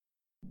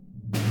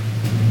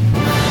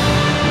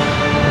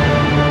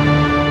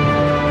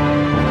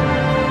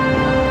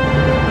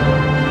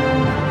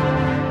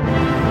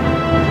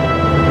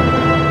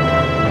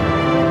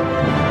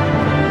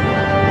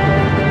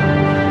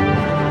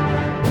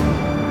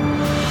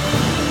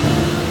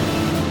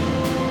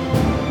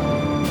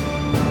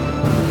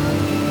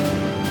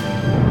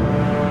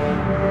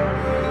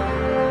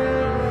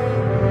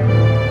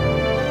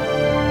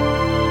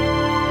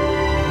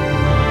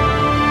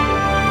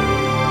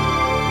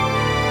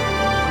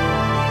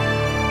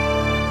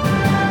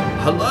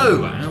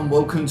Hello and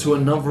welcome to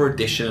another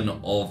edition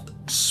of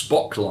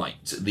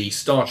Spotlight, the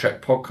Star Trek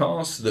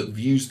podcast that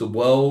views the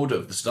world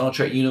of the Star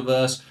Trek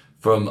universe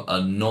from a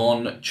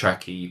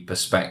non-Trekkie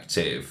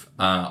perspective.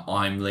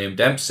 I'm Liam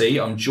Dempsey.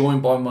 I'm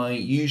joined by my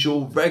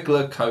usual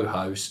regular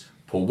co-host,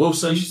 Paul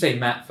Wilson. You should say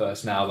Matt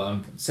first now, though.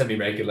 I'm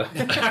semi-regular.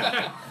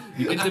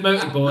 You get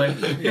demoted, boy.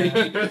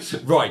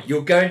 Right,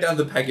 you're going down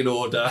the pecking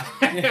order.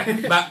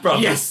 Matt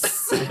Brothers.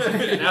 Yes!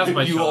 That was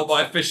my You chance. are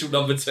my official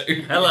number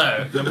 2.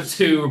 Hello, number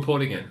 2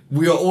 reporting in.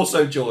 We are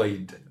also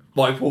joined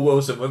by Paul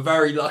Wilson. We're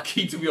very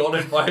lucky to be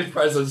honoured by his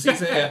presence. He's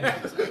here.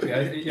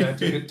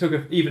 Took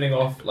an evening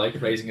off,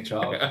 like raising a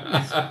child.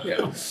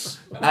 Yeah.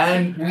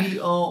 And we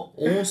are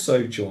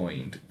also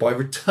joined by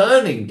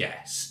returning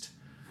guest,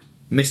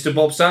 Mr.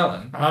 Bob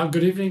Sallin.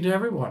 Good evening to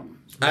everyone.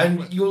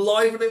 And you're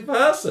live and in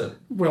person.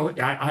 Well,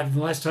 the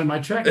last time I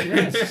checked,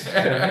 yes.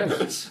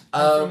 Yes.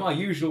 From our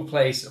usual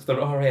place of the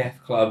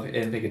RAF Club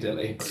in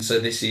Piccadilly. So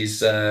this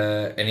is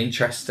an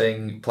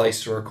interesting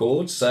place to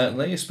record,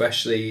 certainly,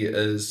 especially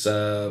as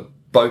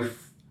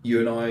both you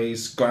and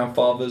I's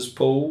grandfathers,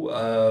 Paul,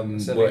 were in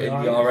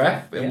the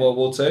RAF in World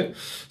War II.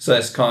 So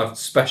that's kind of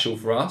special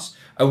for us.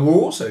 And we're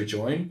also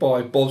joined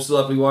by Bob's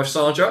lovely wife,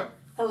 Sandra.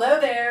 Hello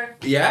there.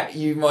 Yeah,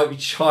 you might be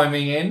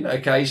chiming in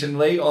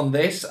occasionally on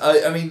this.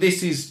 I mean,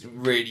 this is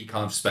really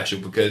kind of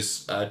special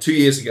because 2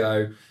 years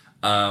ago,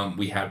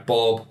 we had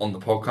Bob on the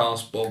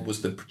podcast. Bob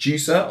was the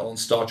producer on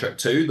Star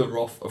Trek II, The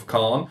Wrath of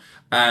Khan.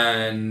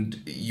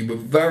 And you were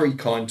very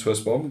kind to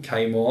us, Bob, and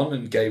came on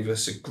and gave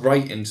us a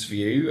great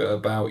interview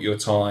about your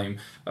time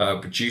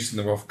producing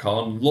The Wrath of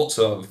Khan, lots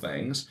of other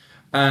things.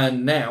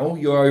 And now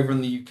you're over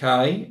in the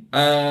UK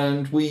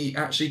and we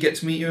actually get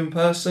to meet you in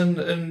person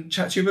and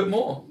chat to you a bit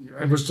more.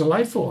 It was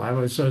delightful. I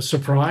was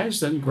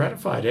surprised and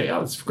gratified.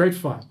 Yeah, it's great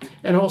fun.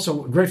 And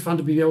also great fun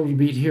to be able to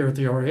meet here at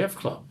the RAF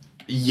Club.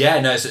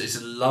 Yeah, no, it's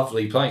a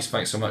lovely place.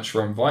 Thanks so much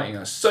for inviting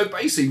us. So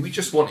basically, we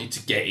just wanted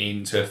to get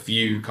into a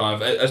few kind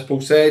of, as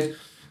Paul said,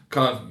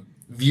 kind of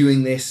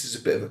viewing this as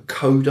a bit of a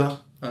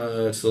coda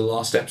to the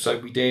last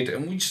episode we did.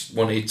 And we just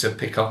wanted to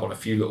pick up on a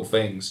few little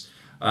things.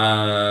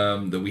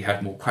 That we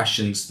had more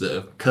questions that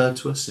have occurred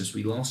to us since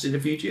we last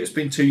interviewed you. It's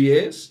been 2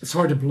 years. It's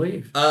hard to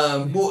believe.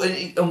 And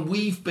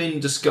we've been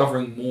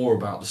discovering more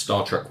about the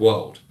Star Trek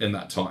world in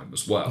that time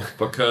as well,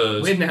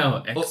 because We're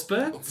now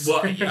experts? Well,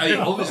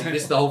 obviously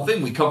this is the whole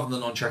thing. We come from the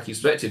non-Trekkie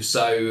perspective,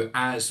 so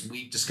as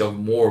we discover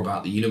more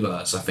about the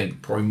universe, I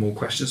think probably more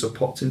questions have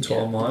popped into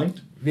our mind.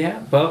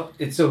 Yeah, but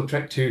it's still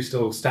Trek 2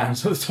 still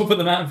stands at the top of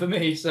the mountain for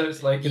me, so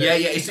it's like...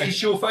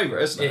 It's your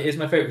favourite, isn't it? It is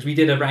my favourite, because we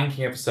did a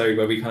ranking episode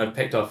where we kind of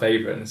picked our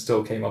favourite and it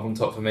still came up on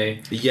top for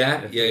me.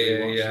 Yeah.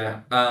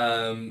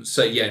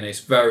 So yeah, and it's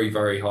very,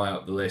 very high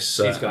up the list.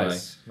 These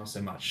guys, not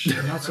so much.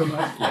 Not so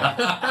much.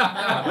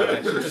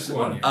 Just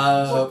one.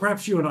 Well,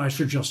 perhaps you and I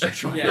should just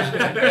try. On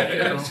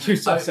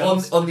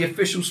the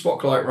official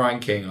Spotlight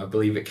ranking, I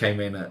believe it came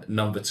in at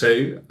number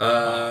 2.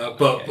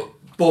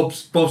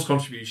 But Bob's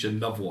contribution,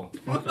 number 1.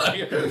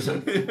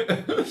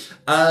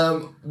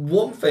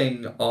 One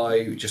thing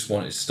I just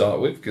wanted to start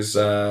with, because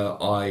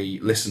I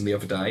listened the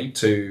other day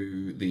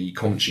to the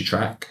commentary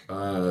track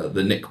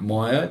that Nick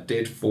Meyer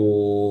did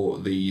for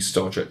the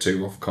Star Trek II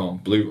Wrath of Khan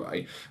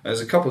Blu-ray.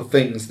 There's a couple of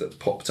things that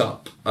popped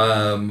up,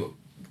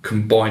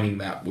 combining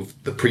that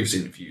with the previous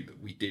interview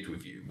that we did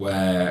with you,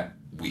 where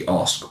we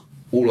asked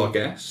all our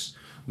guests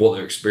what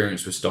their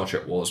experience with Star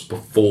Trek was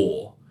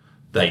before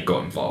they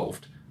got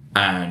involved.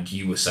 And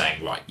you were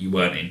saying, right, you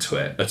weren't into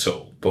it at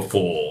all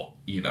before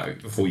you got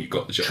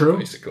the job, True.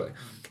 basically.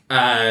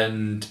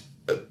 And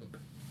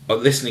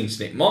listening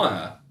to Nick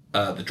Meyer,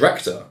 the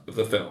director of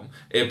the film,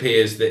 it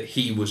appears that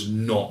he was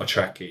not a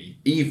Trekkie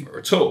either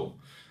at all.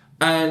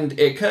 And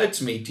it occurred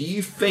to me, do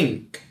you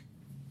think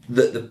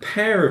that the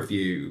pair of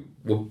you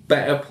were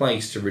better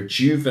placed to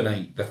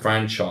rejuvenate the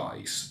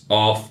franchise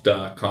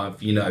after kind of,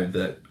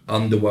 the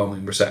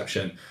underwhelming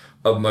reception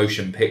of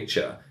Motion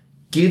Picture,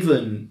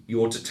 given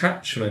your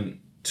detachment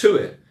to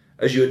it,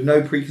 as you had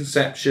no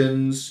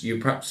preconceptions, you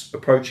perhaps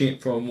approaching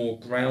it from a more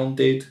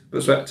grounded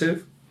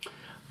perspective?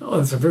 Oh,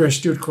 that's a very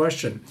astute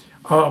question.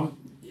 I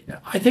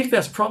think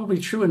that's probably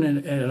true, and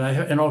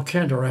in all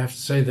candor, I have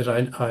to say that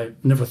I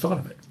never thought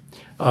of it.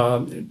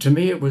 To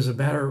me, it was a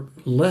matter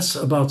less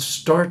about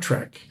Star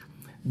Trek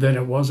than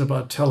it was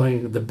about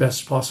telling the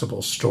best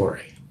possible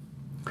story.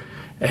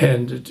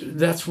 And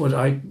that's what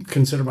I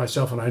consider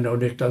myself, and I know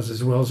Nick does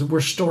as well, is that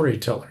we're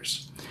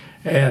storytellers.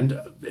 And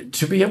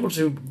to be able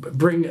to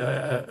bring,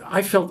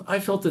 I felt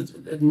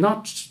that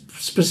not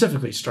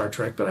specifically Star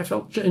Trek, but I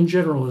felt in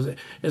general,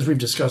 as we've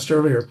discussed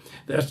earlier,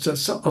 that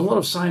a lot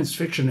of science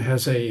fiction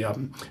has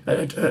an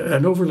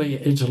overly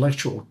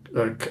intellectual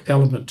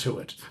element to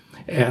it,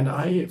 and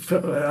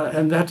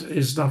that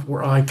is not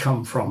where I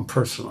come from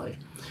personally.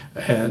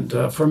 And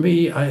for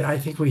me, I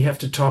think we have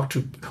to talk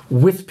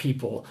with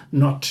people,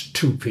 not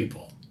to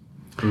people.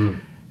 Mm.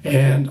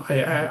 And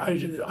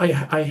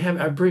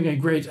I bring a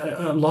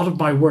lot of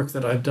my work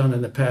that I've done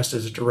in the past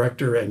as a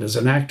director and as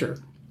an actor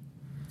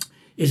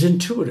is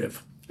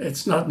intuitive.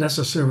 It's not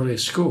necessarily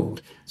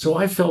schooled. So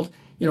I felt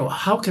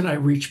how can I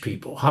reach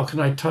people? How can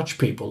I touch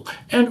people?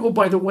 And oh,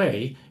 by the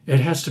way, it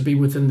has to be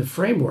within the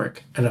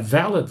framework, and a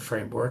valid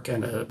framework,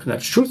 and a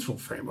truthful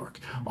framework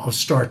of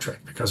Star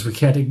Trek, because we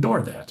can't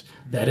ignore that.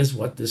 That is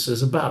what this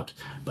is about.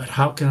 But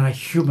how can I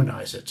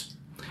humanize it?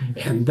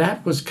 And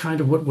that was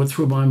kind of what went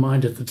through my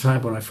mind at the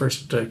time when I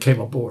first came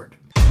aboard.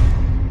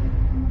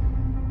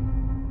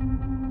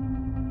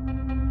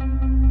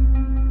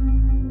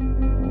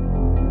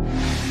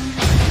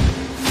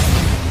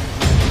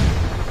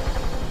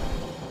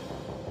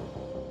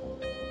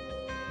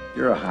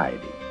 You're a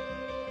hiding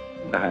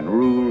behind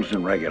rules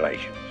and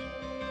regulations.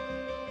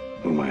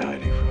 Who am I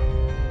hiding from?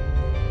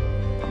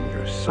 From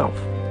yourself,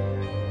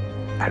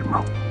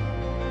 Admiral.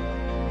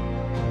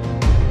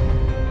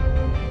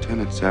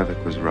 Lieutenant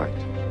Saavik was right.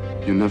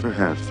 You never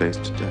have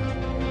faced death.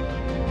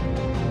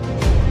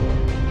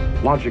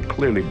 Logic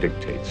clearly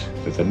dictates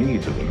that the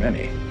needs of the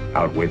many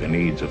outweigh the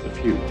needs of the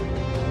few.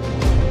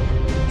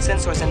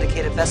 Sensors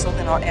indicate a vessel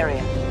in our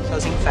area,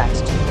 closing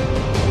fast.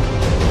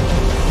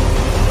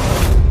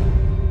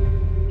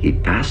 He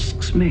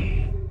tasks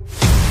me.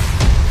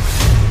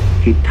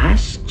 He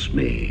tasks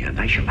me, and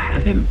I shall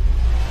have him.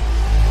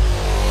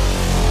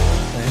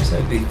 So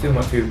the film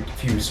went through a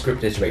few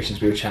script iterations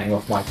we were chatting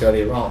off mic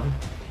earlier on,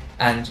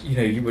 and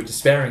you were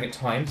despairing at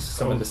times.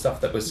 Some of the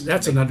stuff that was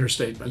that's an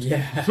understatement.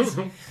 Yes,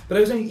 but it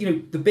was only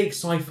the big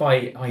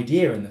sci-fi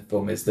idea in the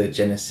film is the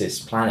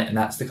Genesis planet, and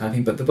that's the kind of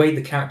thing. But the way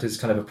the characters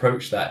kind of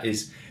approach that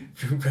is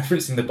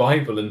referencing the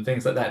Bible and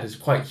things like that is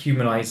quite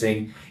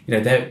humanizing.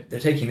 They're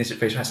taking this at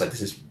face value. It's like,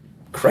 this is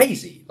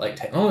crazy, like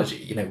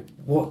technology.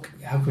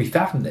 How can we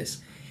fathom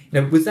this?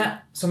 Was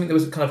that something that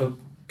was kind of a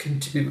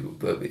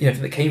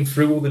that came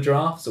through all the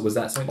drafts, or was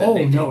that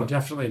something that no,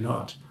 definitely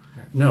not.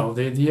 No,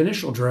 the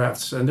initial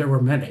drafts, and there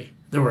were many.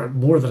 There were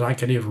more than I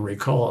can even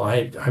recall.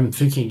 I'm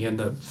thinking in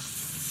the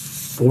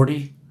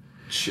 40.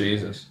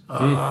 Jesus.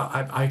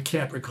 I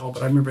can't recall,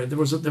 but I remember there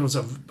was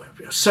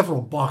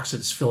several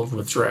boxes filled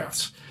with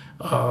drafts.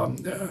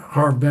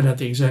 Harv Bennett,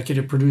 the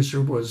executive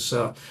producer, was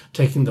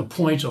taking the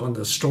point on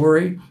the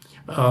story,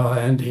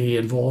 and he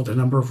involved a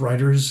number of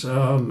writers,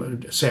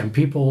 Sam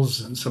Peoples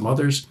and some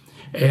others,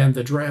 and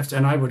the draft,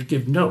 and I would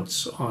give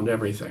notes on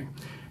everything.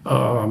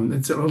 A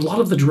lot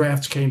of the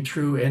drafts came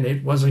through, and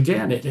it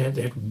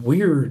had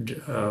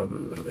weird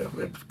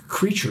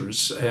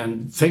creatures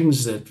and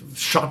things that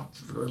shot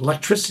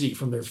electricity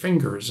from their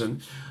fingers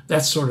and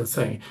that sort of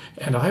thing.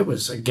 And I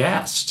was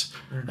aghast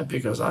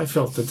because I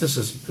felt that this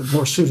is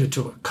more suited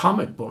to a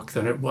comic book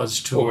than it was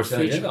to a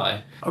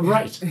feature.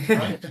 Right.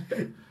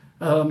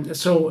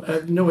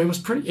 No,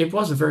 it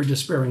was a very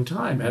despairing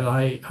time, and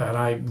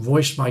I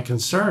voiced my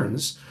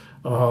concerns.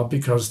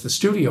 Because the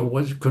studio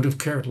could have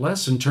cared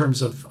less in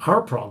terms of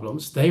our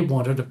problems. They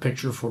wanted a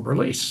picture for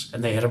release,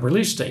 and they had a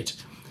release date.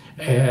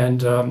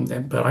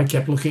 But I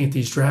kept looking at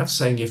these drafts,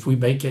 saying, if we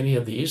make any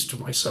of these, to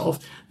myself,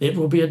 it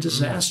will be a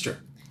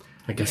disaster.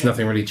 I guess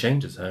nothing really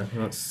changes, huh?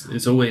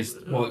 It's always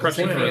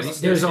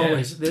there's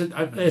always,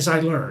 as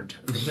I learned.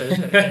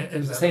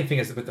 The same thing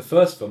as with the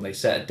first film. They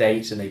set a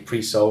date and they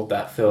pre-sold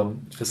that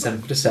film for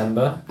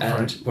December,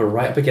 and we're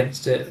right up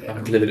against it. I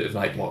delivered it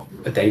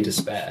with a day to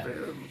spare.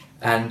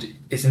 And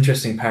it's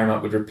interesting,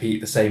 Paramount would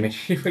repeat the same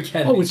issue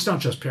again. Oh, it's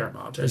not just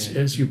Paramount,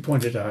 as you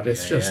pointed out.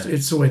 It's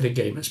it's the way the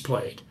game is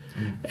played.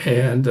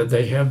 And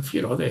they have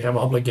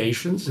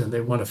obligations, and they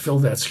want to fill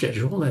that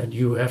schedule, and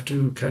you have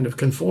to kind of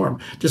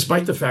conform,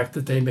 despite the fact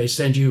that they may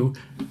send you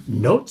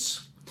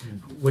notes,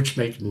 which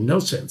make no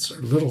sense, or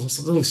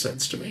little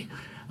sense to me.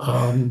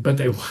 But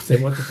they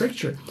want the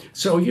picture.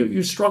 So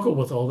you struggle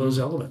with all those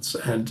elements,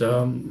 and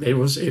it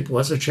was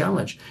a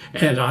challenge.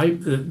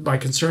 And my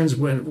concerns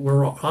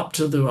were up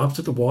to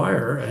the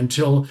wire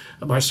until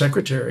my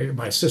secretary,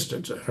 my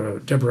assistant,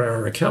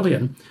 Deborah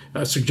Arakelian,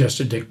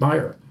 suggested Dick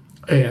Meyer.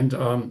 And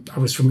I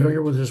was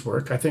familiar with his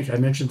work. I think I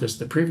mentioned this in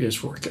the previous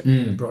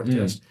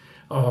broadcast.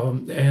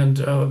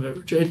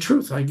 In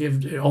truth,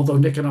 although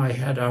Nick and I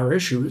had our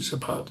issues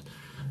about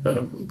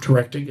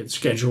directing and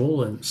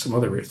schedule and some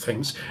other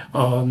things,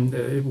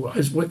 it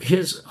was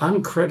his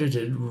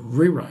uncredited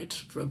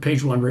rewrite,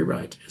 page one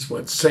rewrite, is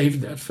what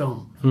saved that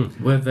film.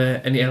 Were there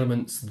any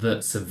elements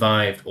that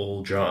survived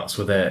all drafts?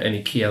 Were there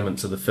any key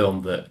elements of the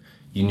film that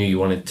you knew you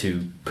wanted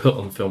to put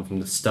on film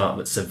from the start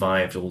that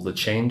survived all the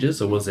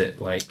changes, or was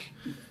it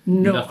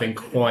nothing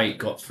quite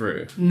got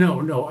through?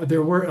 No,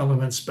 there were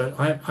elements, but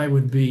I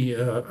would be,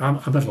 I'm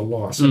at a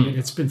loss. I mean,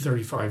 it's been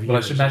 35 years. Well,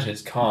 I should imagine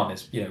it's Khan.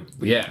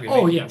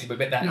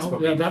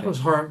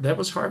 That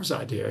was Harv's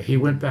idea. He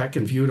went back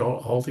and viewed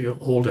all the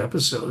old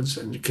episodes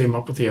and came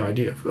up with the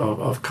idea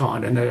of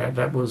Khan, and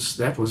that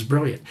was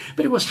brilliant.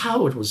 But it was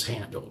how it was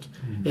handled.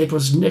 It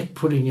was Nick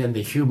putting in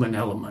the human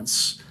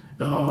elements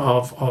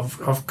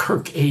of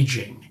Kirk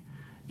aging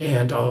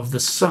and of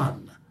the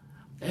sun.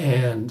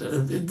 And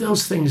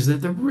those things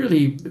that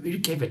really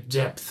gave it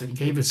depth and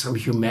gave it some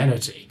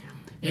humanity,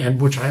 and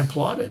which I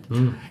applauded.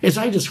 As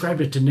I described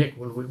it to Nick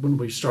when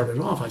we started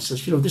off, I said,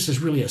 this is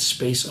really a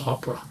space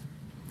opera.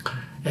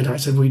 And I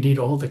said, we need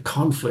all the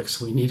conflicts,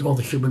 we need all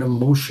the human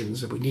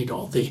emotions, and we need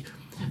all the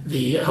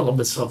the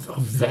elements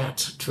of that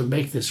to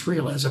make this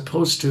real, as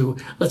opposed to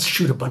let's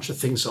shoot a bunch of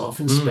things off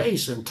in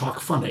space and talk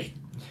funny.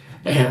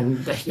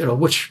 And,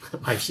 which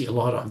I see a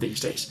lot of these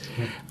days.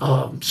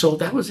 So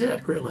that was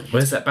it, really. Well,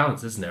 there's that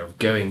balance, isn't there, of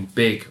going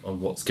big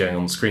on what's going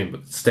on the screen,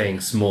 but staying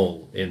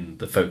small in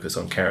the focus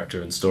on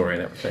character and story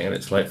and everything. And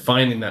it's like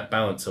finding that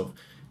balance of,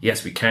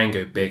 yes, we can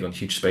go big on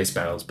huge space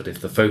battles, but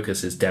if the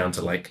focus is down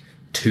to like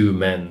 2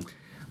 men,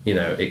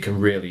 it can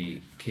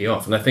really key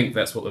off. And I think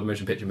that's what the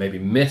motion picture maybe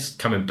missed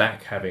coming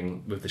back,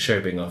 having with the show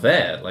being off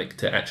air, like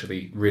to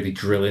actually really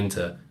drill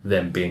into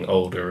them being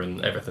older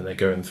and everything they're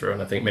going through.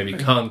 And I think maybe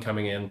Khan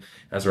coming in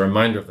as a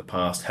reminder of the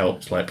past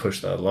helped like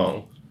push that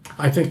along.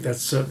 I think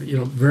that's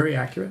very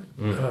accurate.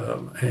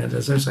 And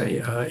as I say,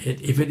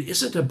 if it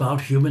isn't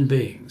about human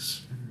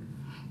beings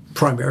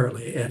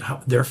primarily and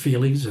how, their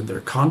feelings and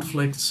their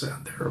conflicts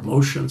and their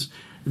emotions,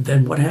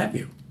 then what have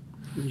you?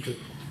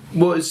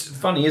 Well, it's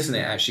funny, isn't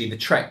it, actually? The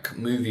Trek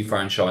movie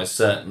franchise,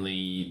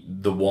 certainly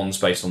the ones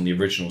based on the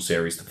original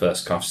series, the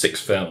first kind of 6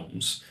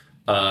 films,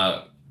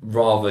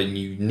 rather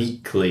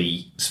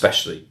uniquely,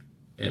 especially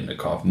in a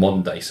kind of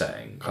modern day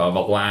setting, kind of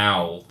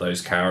allow those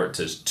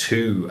characters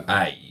to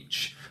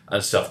age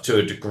and stuff to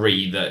a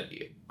degree that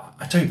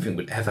I don't think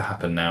would ever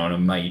happen now in a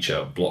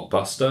major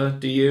blockbuster,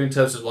 do you? In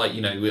terms of like,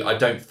 I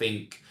don't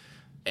think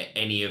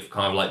any of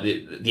kind of like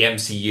the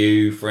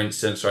MCU, for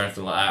instance, or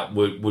anything like that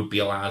would be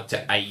allowed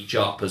to age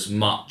up as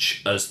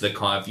much as the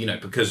kind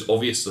of, because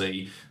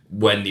obviously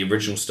when the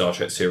original Star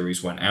Trek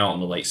series went out in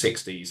the late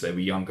 60s, they were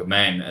younger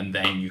men, and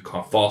then you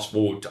kind of fast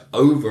forward to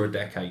over a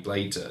decade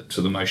later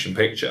to the motion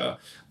picture,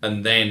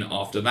 and then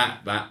after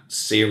that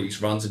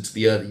series runs into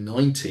the early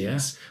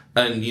 90s,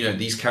 and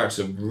these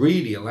characters are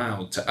really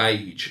allowed to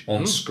age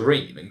on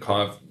screen and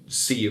kind of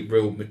see a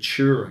real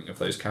maturing of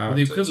those characters.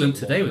 Well, the equivalent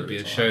today would be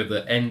a show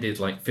that ended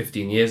like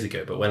 15 years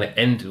ago, but when it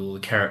ended, all the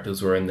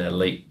characters were in their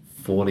late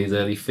 40s,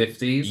 early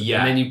 50s. Yeah.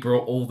 And then you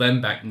brought all them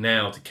back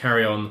now to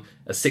carry on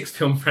a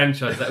 6-film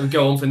franchise that would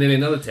go on for nearly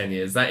another 10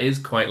 years. That is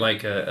quite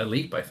like a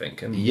leap, I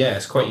think. And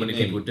it's quite not many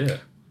people would do it.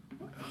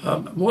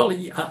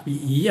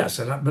 Yes,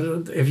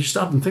 but if you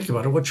stop and think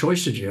about it, what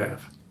choice did you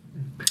have?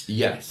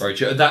 Yes, very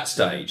true. At that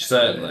stage,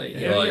 certainly.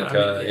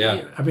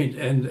 I mean,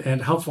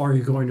 and how far are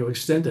you going to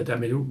extend it? I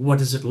mean, what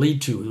does it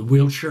lead to?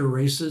 Wheelchair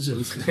races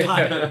and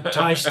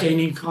tie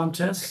staining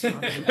contests?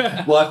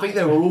 Well, I think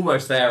they were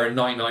almost there in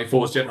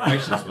 994's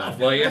Generations.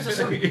 That's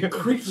a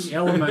creepy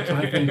element,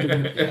 I think,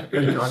 that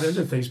got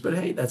into things. But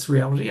hey, that's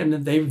reality, and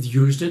they've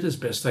used it as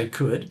best they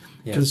could,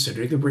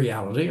 considering the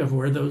reality of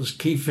where those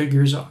key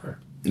figures are.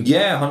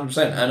 Yeah,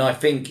 100%. And I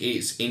think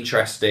it's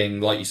interesting,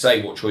 like you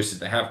say, what choices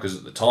they have, because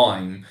at the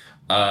time,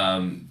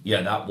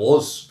 that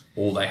was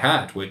all they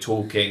had. We're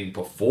talking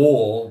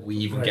before we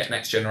even get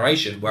Next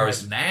Generation,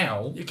 whereas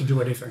now you can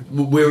do anything.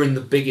 We're in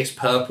the biggest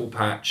purple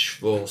patch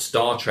for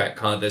Star Trek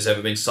kind of there's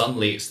ever been.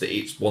 Suddenly,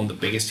 it's one of the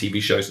biggest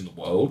TV shows in the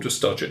world, just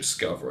Star Trek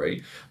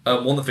Discovery.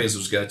 One of the things I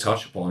was going to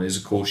touch upon is,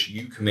 of course,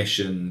 you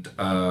commissioned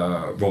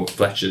Robert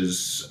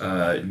Fletcher's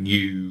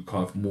new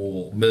kind of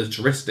more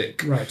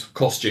militaristic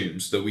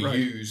costumes that we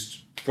used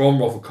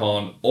from Robert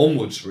Khan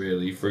onwards,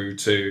 really, through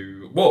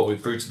to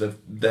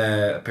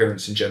their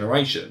appearance in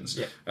Generations,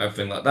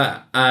 everything like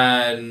that.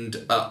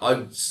 And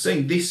I'm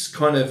saying this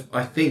kind of,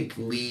 I think,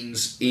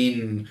 leans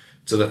in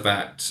to the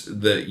fact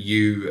that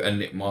you and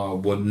Nick Meyer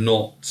were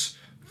not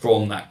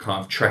from that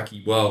kind of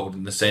Trekkie world,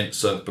 in the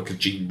sense of, because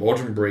Gene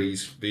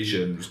Roddenberry's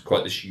vision was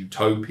quite this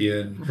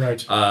utopian,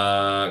 kind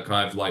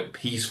of like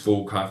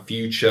peaceful kind of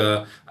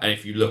future. And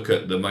if you look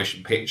at the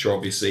motion picture,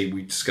 obviously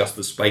we discussed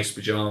the space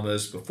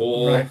pajamas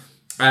before.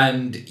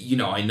 And,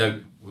 I know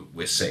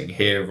we're sitting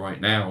here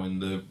right now in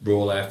the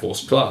Royal Air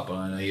Force Club, and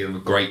I know you have a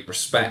great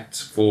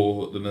respect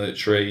for the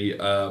military,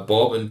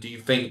 Bob. And do you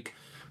think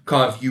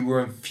kind of you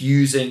were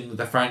infusing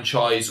the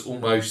franchise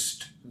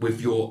almost with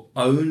your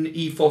own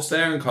ethos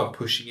there and kind of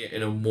pushing it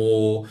in a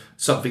more,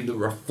 something that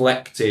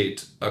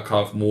reflected a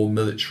kind of more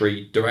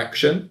military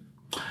direction?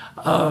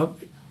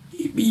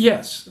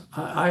 Yes.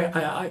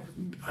 I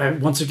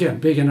once again,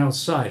 being an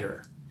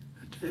outsider,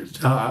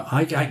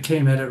 I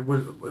came at it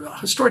with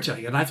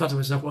storytelling, and I thought to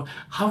myself, well,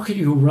 how can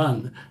you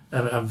run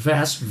a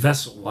vast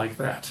vessel like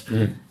that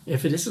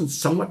if it isn't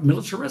somewhat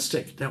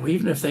militaristic? Now,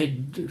 even if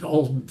they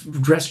all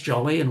dress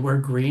jolly and wear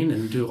green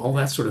and do all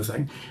that sort of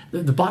thing,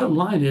 the bottom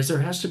line is there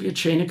has to be a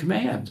chain of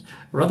command,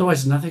 or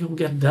otherwise nothing will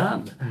get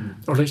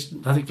done, or at least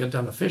nothing get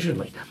done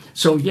efficiently.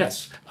 So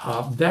yes,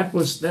 that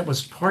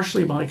was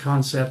partially my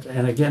concept,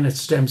 and again, it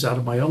stems out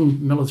of my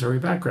own military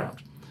background,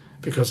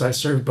 because I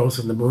served both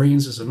in the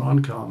Marines as an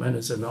on-com and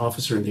as an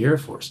officer in the Air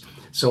Force.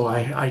 So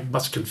I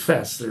must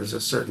confess there's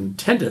a certain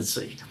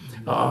tendency,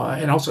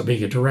 and also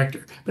being a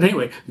director. But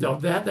anyway, no,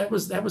 that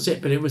was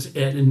it. But it was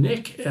and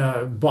Nick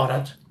bought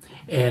it,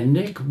 and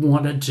Nick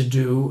wanted to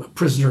do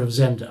Prisoner of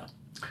Zenda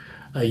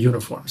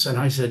uniforms, and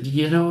I said,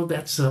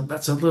 that's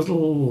a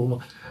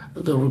little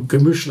little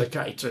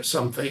Gemütlichkeit or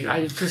something.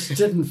 I just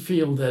didn't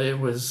feel that it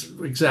was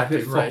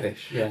exactly right.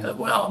 Foppish, yeah.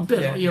 Well, a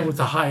bit, with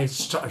the high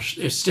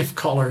stiff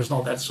collars and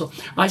all that. So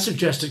I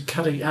suggested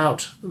cutting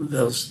out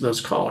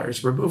those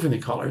collars, removing the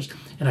collars.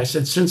 And I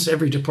said, since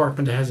every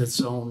department has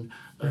its own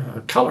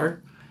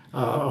color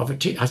of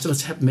a I said,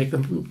 let's make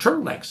them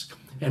turtlenecks.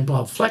 And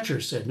Bob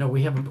Fletcher said, no,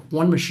 we have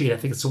one machine. I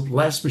think it's the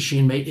last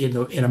machine made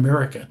in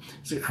America.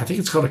 I think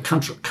it's called a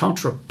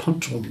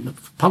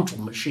contrapuntal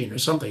machine or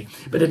something.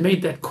 But it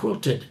made that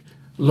quilted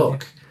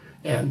look.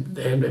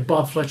 And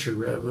Bob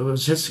Fletcher, it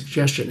was his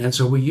suggestion. And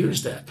so we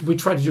used that. We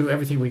tried to do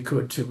everything we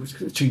could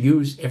to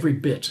use every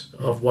bit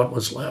of what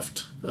was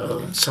left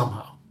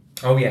somehow.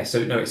 Oh yeah,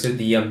 so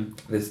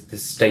the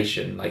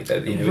station, like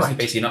it's Right.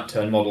 basically an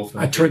upturned model. From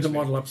I turned the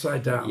model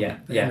upside down. Yeah.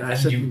 And I And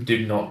said, you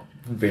did not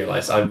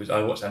realise. I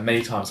watched that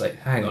many times. Like,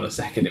 hang on a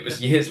second, it was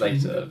years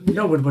later.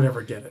 no one would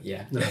ever get it.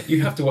 Yeah,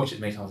 you have to watch it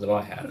as many times as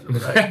I have. And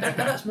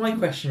that's my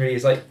question. Really,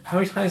 is like, how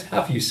many times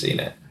have you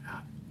seen it?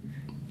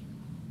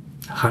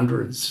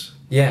 Hundreds.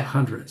 Yeah,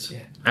 Hundreds. Yeah.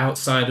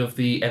 Outside of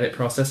the edit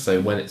process,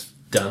 so when it's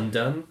done.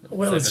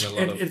 Well, Has it's there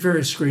been a lot at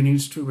various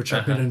screenings to which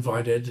I've been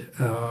invited,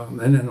 and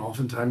then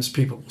oftentimes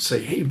people will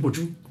say, "Hey, would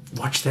you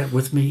watch that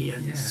with me?"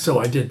 And so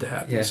I did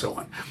that, Yeah. and so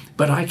on.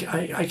 But I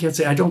can't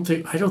say I don't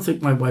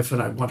think my wife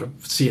and I want to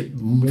see it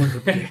more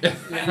than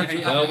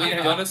Well,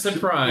 we've got a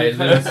surprise.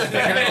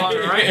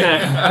 right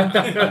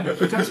now.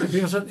 because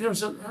there's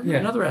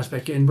another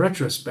aspect. In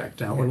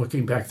retrospect, now we're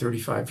looking back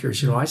 35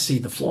 years. I see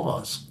the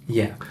flaws.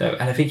 Yeah, no,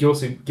 and I think you're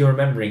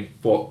remembering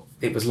what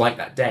it was like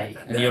that day,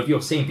 and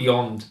you're seeing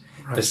beyond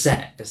the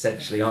set,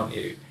 essentially, aren't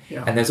you?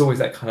 Yeah. And there's always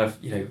that kind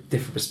of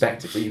different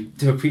perspective where you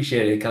to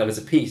appreciate it kind of as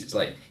a piece. It's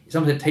like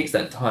sometimes it takes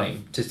that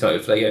time to sort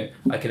of like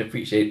I can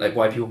appreciate like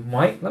why people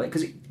might like it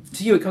because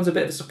to you it comes a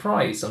bit of a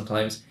surprise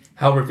sometimes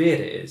how revered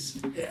it is.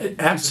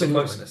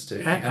 Absolutely, Closeness to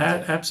it.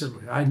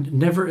 absolutely. I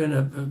never in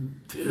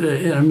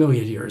a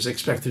million years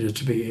expected it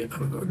to be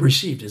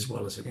received as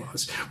well as it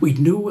was. We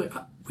knew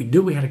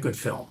we had a good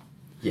film.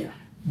 Yeah.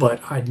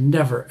 But I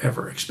never,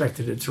 ever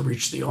expected it to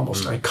reach the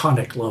almost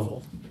iconic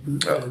level.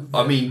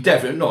 I mean,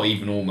 definitely, not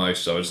even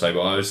almost, I would say,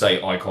 but I would say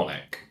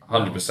iconic.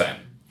 100%.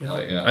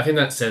 I think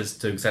that says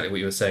to exactly what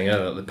you were saying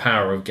earlier, the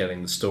power of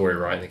getting the story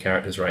right and the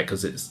characters right,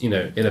 because it's, in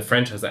a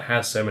franchise that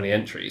has so many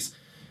entries,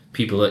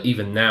 people are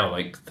even now,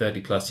 like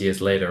 30 plus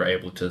years later, are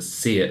able to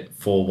see it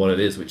for what it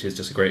is, which is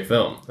just a great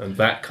film. And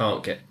that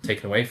can't get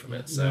taken away from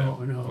it.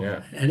 So, No.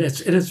 Yeah. And it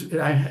is,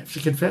 I have to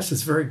confess,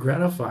 it's very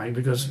gratifying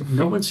because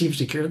no one seems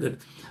to care that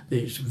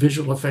these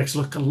visual effects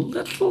look a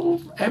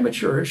little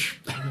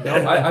amateurish.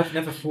 I've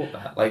never thought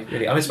that. Like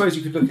really, I suppose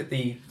you could look at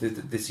the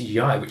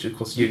CGI, which of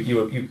course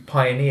you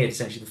pioneered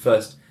essentially the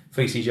first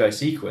fully CGI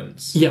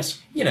sequence. Yes.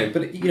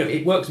 But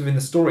it works within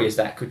the story as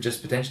that could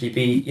just potentially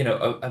be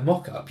a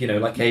mock-up.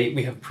 Like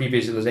we have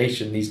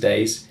pre-visualization these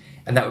days,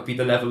 and that would be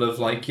the level of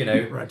like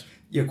Right.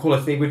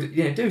 quality would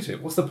do to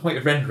it. What's the point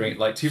of rendering it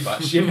like too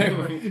much?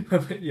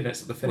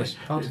 It's the finished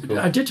particle.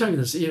 I did tell you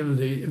this,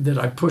 that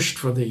I pushed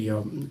for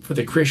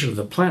the creation of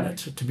the planet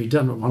to be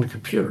done on a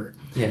computer.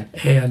 Yeah.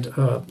 And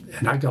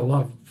I got a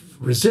lot of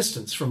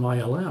resistance from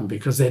ILM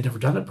because they had never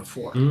done it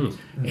before.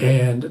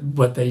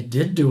 But they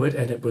did do it,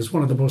 and it was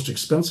one of the most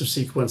expensive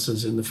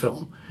sequences in the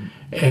film.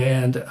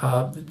 And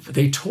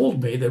they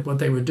told me that what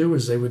they would do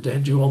is they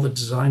would do all the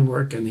design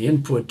work and the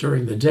input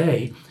during the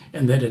day,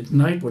 and then at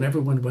night when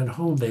everyone went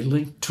home, they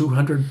linked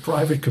 200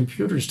 private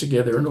computers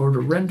together in order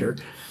to render.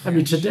 I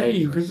mean, today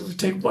you could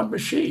take one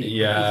machine.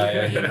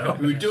 Yeah.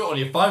 We would do it on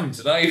your phone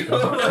today.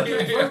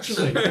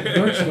 Virtually,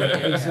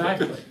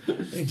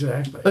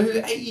 exactly. Would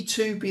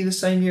 82 be the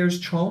same year as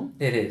Tron?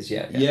 It is,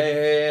 yeah.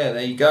 Yeah,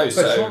 there you go.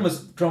 But Tron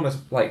was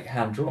like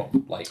hand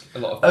drawn, like a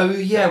lot of. Oh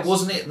yeah,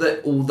 wasn't it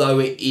that although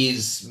it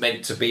is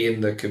meant to be in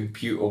the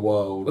computer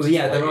world? Well,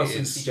 yeah, there are like,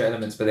 some it's- CGI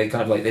elements, but they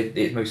kind of like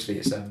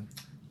it's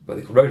what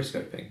they call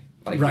rotoscoping,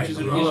 like Right. which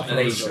is Oh, an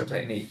age-old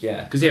technique.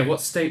 Yeah. Because, what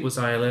state was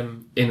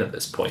ILM in at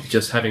this point?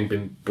 Just having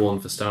been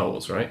born for Star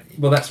Wars, right?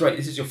 Well, that's right.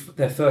 This is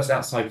their first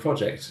outside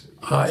project.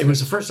 It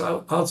was the first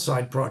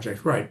outside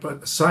project, right?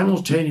 But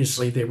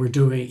simultaneously they were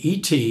doing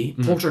E.T.,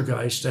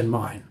 Poltergeist, and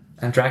mine.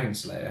 And Dragon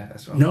Slayer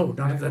as well. No,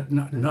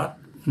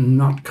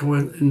 not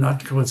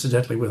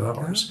coincidentally with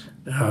ours.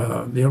 The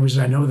only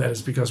reason I know that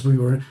is because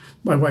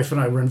my wife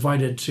and I were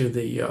invited to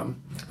the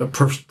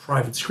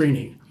private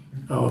screening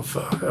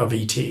of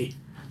E.T.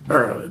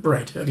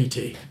 Of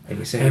E.T. And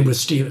with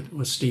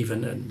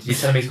Stephen and You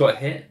telling me he's got a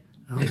hit?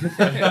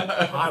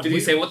 Did he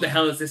say, what the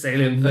hell is this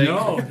alien thing?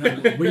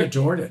 No, we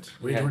adored it.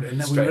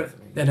 And then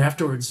then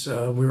afterwards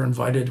we were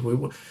invited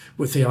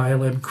with the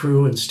ILM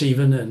crew and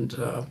Stephen and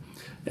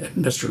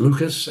Mr.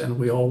 Lucas, and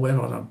we all went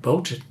on a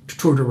boat,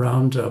 toured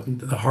around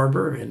the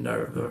harbor in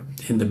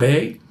the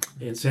bay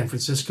in San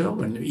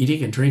Francisco, and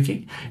eating and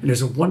drinking. And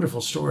there's a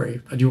wonderful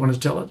story. Do you want to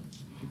tell it?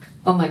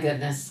 Oh my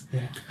goodness.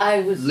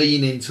 Yeah.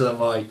 Lean into the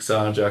mic,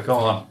 Sandra. Come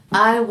on.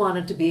 I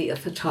wanted to be a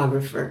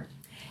photographer,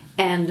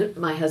 and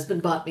my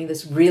husband bought me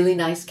this really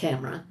nice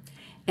camera,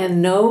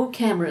 and no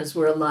cameras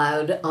were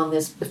allowed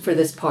for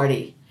this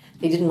party.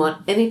 He didn't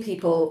want any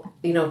people,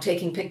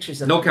 taking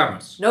pictures of No him.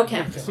 cameras. No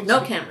cameras.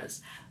 No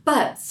cameras.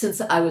 But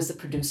since I was the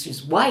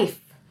producer's wife,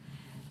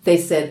 they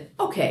said,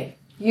 okay,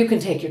 you can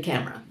take your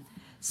camera.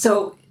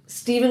 So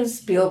Steven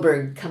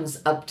Spielberg comes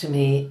up to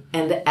me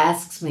and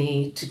asks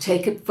me to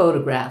take a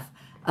photograph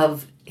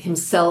of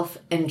himself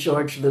and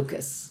George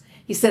Lucas.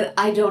 He said,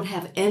 I don't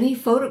have any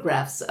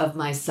photographs of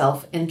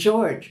myself and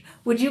George.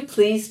 Would you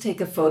please take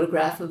a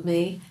photograph of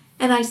me?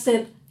 And I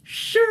said,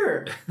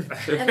 sure.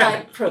 And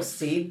I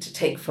proceed to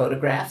take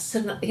photographs.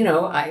 And,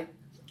 I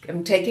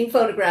am taking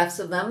photographs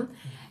of them.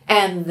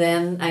 And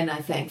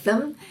I thank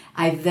them.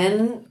 I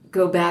then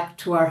go back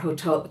to our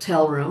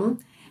hotel room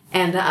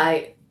and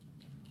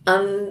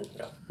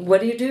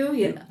what do?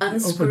 You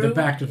unscrew? Open the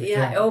back of the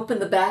camera. I open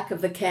the back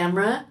of the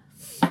camera.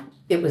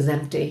 It was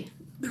empty.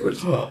 It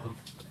was,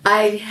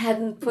 I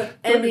hadn't put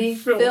any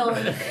film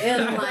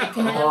in my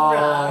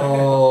camera.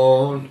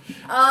 Oh.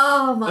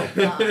 Oh my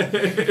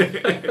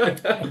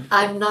God.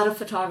 I'm not a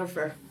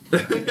photographer.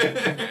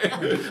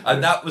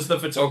 And that was the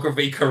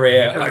photography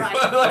career. Right.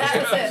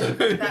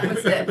 That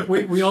was it.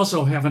 we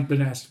also haven't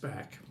been asked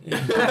back.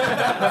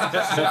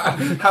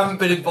 Haven't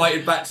been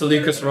invited back to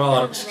Lucas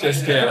Ranch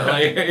just yet.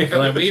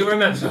 Like, we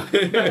remember.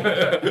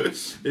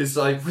 It's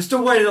like, we're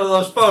still waiting on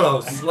those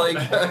photos. Like,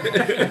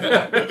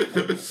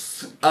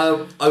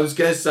 I was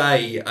going to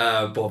say,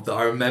 Bob, that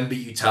I remember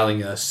you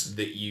telling us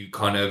that you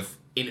kind of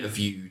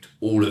interviewed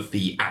all of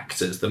the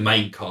actors, the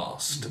main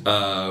cast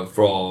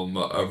from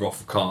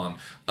Wrath of Khan,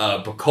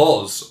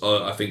 because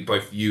I think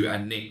both you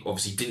and Nick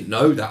obviously didn't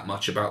know that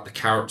much about the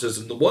characters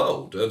and the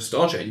world of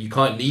Star Trek, and you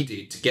kind of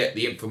needed to get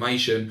the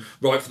information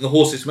right from the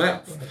horse's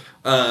mouth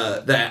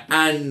there.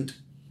 And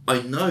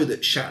I know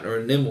that Shatner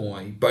and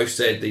Nimoy both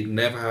said they'd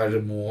never had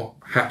a more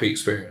happy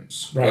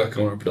experience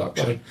working on a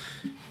production. Right.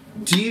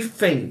 Do you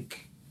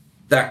think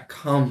that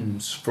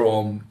comes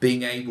from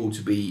being able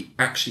to be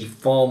actually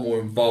far more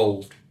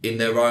involved in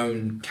their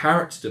own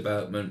character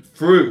development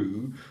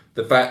through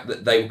the fact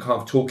that they were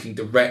kind of talking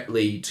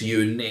directly to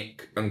you and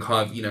Nick and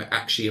kind of,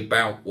 actually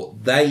about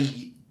what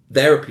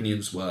their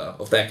opinions were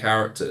of their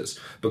characters,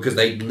 because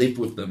they'd lived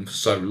with them for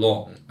so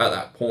long at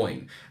that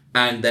point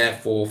and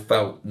therefore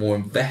felt more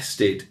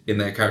invested in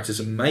their characters,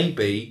 and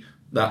maybe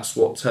that's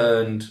what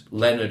turned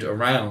Leonard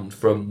around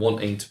from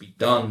wanting to be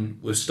done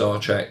with Star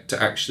Trek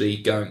to actually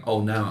going,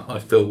 oh, now I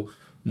feel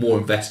more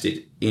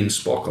invested in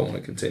Spock, I want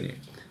to continue.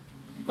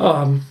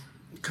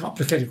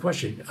 Complicated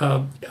question.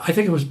 I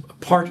think it was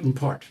part and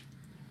part.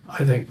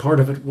 I think part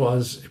of it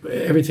was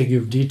everything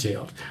you've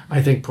detailed.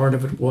 I think part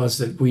of it was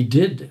that we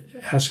did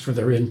ask for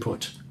their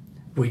input.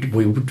 We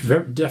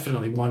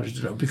definitely wanted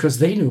to know, because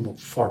they knew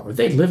far more.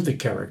 They lived the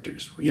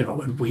characters,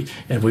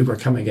 and we were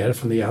coming at it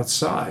from the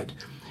outside.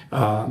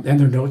 And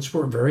their notes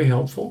were very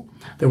helpful.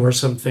 There were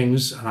some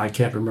things, and I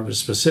can't remember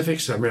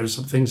specifics, I remember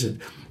some things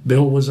that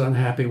Bill was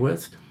unhappy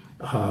with.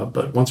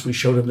 But once we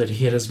showed him that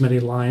he had as many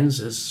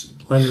lines as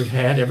Leonard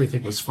had,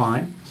 everything was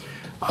fine.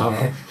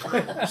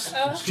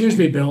 Excuse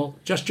me, Bill,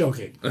 just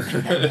joking.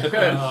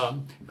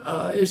 So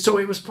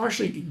it was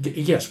partially,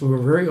 yes, we were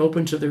very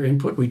open to their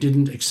input. We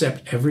didn't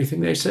accept everything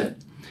they said.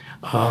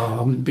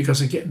 Because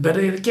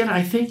again,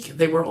 I think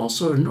they were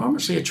also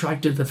enormously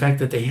attracted to the fact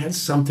that they had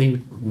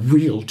something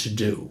real to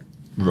do.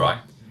 Right.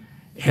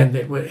 And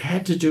that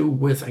had to do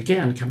with,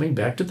 again, coming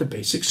back to the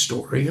basic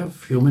story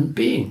of human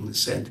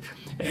beings,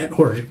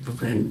 or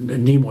in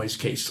Nimoy's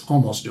case,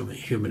 almost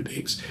human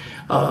beings.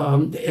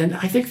 And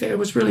I think that it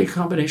was really a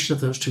combination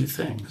of those two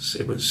things.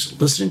 It was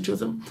listening to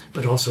them,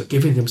 but also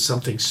giving them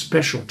something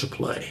special to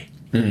play.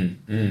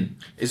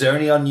 Is there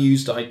any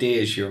unused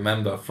ideas you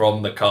remember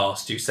from the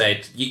cast who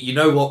said, you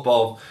know what,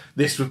 Bob,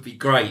 this would be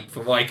great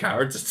for my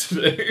character to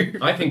do?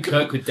 I think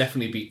Kirk would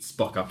definitely beat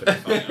Spock up in a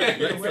fight.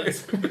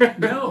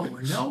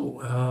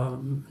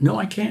 No,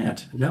 I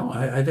can't. No,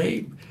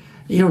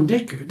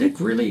 Nick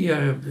really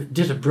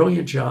did a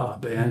brilliant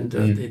job, and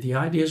the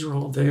ideas were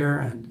all there,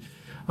 and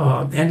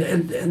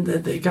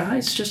the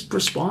guys just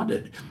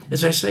responded.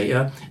 As I say,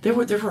 they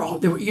were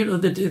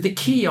the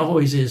key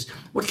always is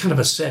what kind of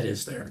a set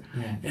is there,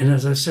 and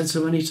as I've said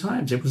so many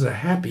times, it was a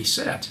happy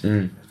set.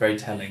 Very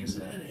telling,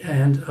 isn't it?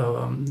 And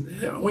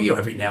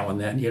every now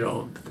and then,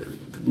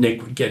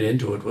 Nick would get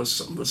into it with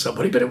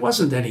somebody, but it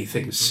wasn't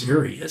anything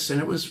serious, and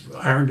it was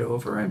ironed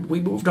over, and we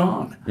moved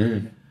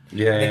on.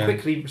 Yeah, they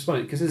quickly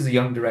responded, because this is a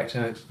young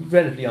director,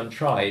 relatively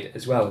untried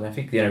as well, and I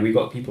think we've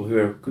got people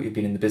who've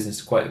been in the business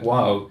for quite a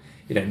while,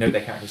 know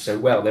their characters so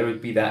well. There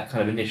would be that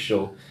kind of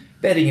initial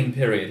bedding in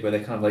period where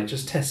they're kind of like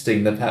just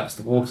testing perhaps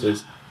the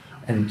waters,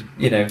 and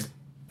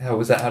how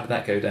did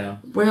that go down?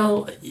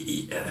 Well,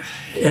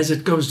 as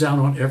it goes down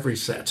on every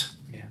set.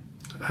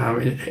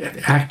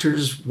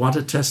 Actors want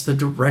to test the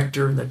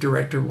director, and the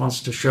director wants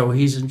to show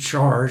he's in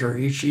charge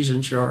or she's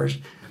in charge.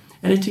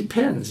 And it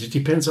depends. It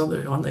depends on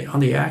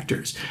the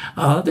actors.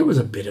 There was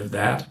a bit of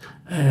that,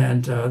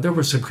 and there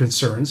were some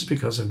concerns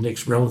because of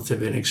Nick's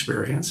relative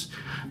inexperience.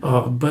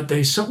 But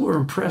they so were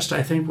impressed,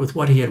 I think, with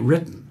what he had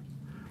written,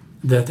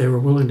 that they were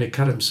willing to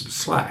cut him some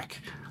slack,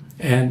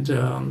 and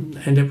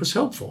it was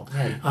helpful.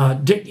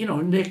 Right.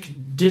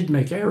 Nick did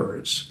make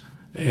errors,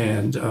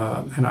 and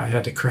I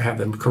had to have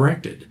them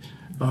corrected.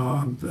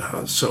 But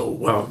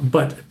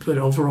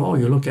overall,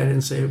 you look at it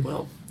and say,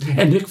 well,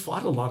 and Nick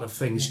fought a lot of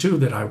things too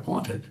that I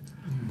wanted.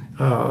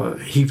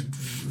 He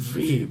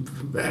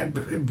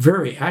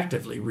very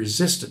actively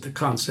resisted the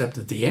concept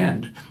at the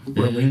end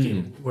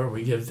where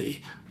we give the,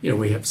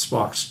 we have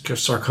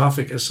Spock's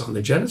sarcophagus on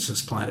the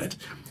Genesis planet,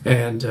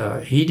 and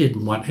he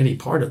didn't want any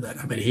part of that.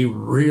 I mean, he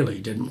really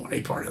didn't want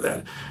any part of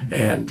that.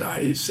 And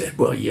I said,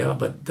 well, yeah,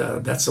 but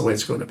that's the way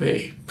it's going to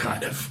be,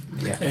 kind of.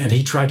 Yeah. And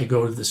he tried to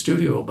go to the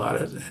studio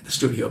about it, and the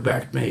studio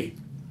backed me.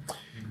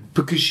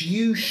 Because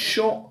you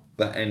shot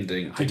that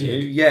ending, I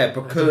did. Yeah,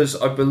 because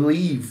I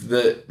believe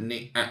that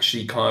Nick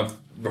actually kind of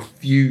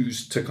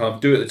refused to kind of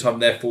do it at the time.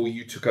 Therefore,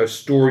 you took a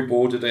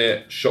storyboarded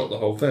it, shot the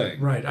whole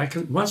thing. Right.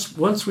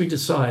 Once we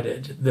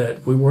decided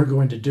that we were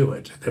going to do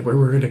it, that we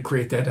were going to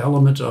create that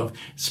element of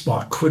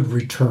Spock could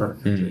return.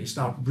 He's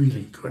not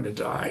really going to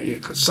die.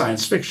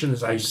 Science fiction,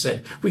 as I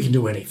said, we can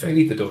do anything.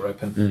 We leave the door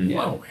open.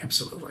 Yeah. Oh,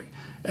 absolutely.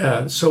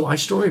 So I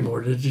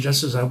storyboarded it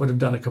just as I would have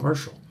done a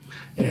commercial.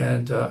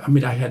 And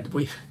we had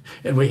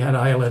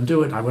ILM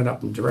do it, and I went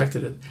up and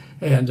directed it.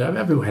 And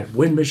we had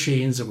wind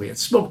machines, and we had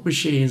smoke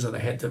machines, and I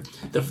had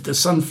the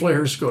sun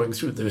flares going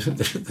through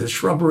the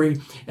shrubbery.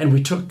 And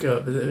we took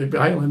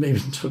ILM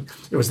even took,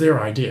 it was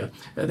their idea.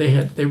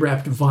 They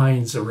wrapped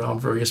vines around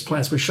various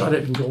plants. We shot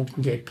it in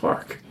Golden Gate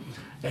Park.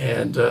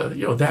 And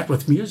that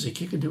with music,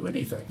 you can do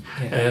anything.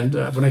 Yeah. And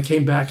when I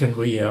came back and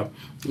we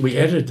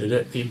edited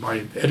it,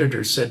 my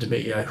editor said to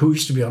me, who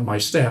used to be on my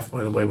staff,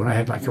 by the way, when I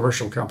had my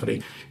commercial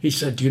company, he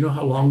said, "Do you know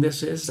how long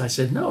this is?" I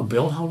said, "No,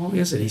 Bill, how long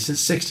is it?" He said,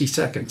 60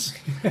 seconds.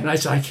 And I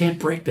said, "I can't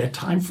break that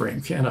time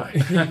frame, can I?"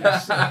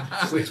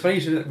 It's funny,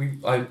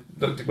 I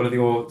looked at one of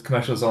your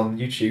commercials on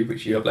YouTube,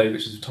 which you uploaded,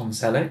 which is Tom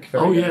Selleck.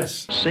 Oh,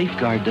 yes.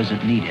 Safeguard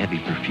doesn't need heavy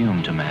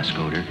perfume to mask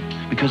odor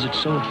because it's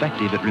so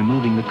effective at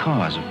removing the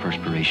cause of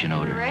perspiration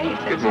odor. Great.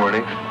 Good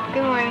morning.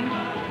 Good morning.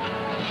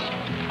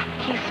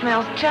 He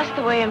smells just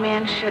the way a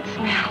man should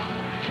smell.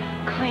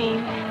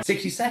 Clean.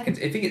 60 seconds.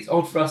 I think it's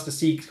odd for us to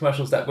see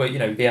commercials that were,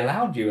 they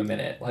allowed you a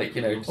minute.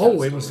 It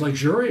was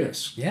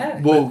luxurious. Yeah.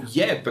 Well,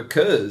 yeah,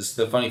 because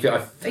the funny thing, I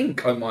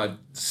think I might have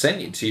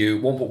sent it to you.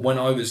 When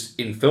I was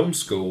in film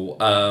school,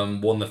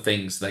 one of the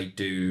things they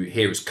do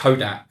here is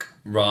Kodak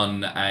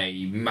run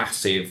a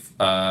massive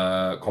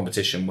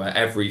competition where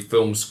every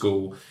film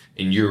school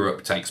in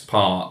Europe takes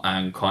part,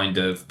 and kind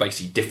of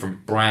basically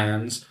different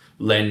brands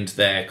lend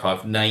their kind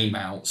of name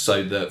out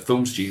so that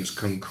film students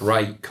can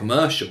create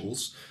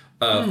commercials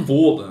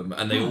for them,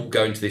 and they all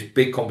go into this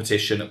big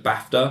competition at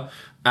BAFTA,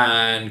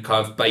 and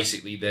kind of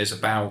basically there's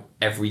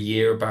every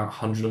year about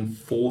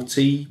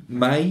 140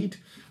 made,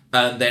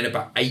 and then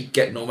about 8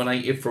 get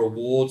nominated for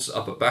awards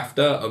up at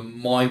BAFTA, and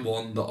my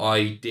one that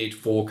I did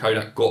for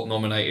Kodak got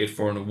nominated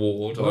for an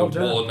award. Well I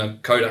done. won a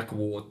Kodak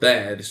award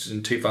there. This was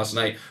in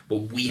 2008, but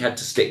we had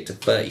to stick to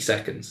 30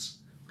 seconds.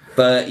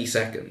 30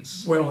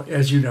 seconds. Well,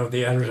 as you know,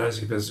 the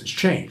advertising business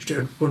changed.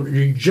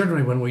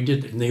 Generally, when we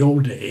did in the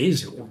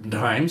olden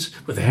times,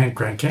 with the hand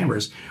crank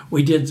cameras,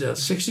 we did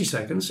 60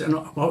 seconds, and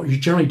you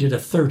generally did a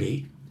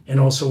 30, and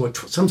also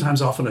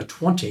sometimes often a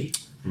 20,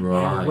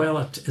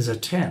 Right. as a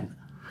 10.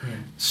 Yeah.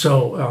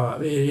 So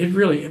it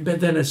really,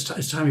 but then as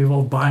time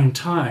evolved, buying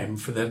time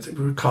for that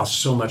it costs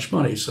so much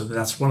money. So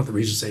that's one of the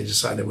reasons they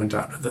decided they went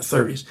down to the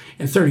 30s,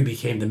 and 30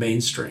 became the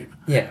mainstream.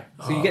 Yeah.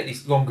 So you get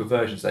these longer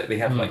versions that they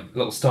have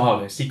little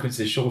style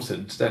sequences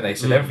shortened, don't they?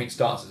 So everything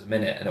starts as a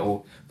minute and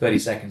all 30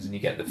 seconds, and you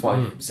get the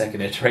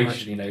 5-second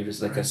iteration.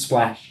 Just like a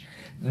splash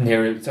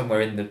near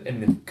somewhere in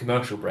the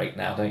commercial break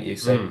now, don't you?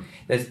 So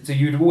so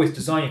you'd always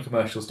design your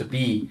commercials to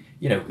be,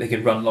 they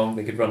could run long,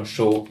 they could run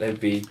short, they'd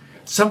be.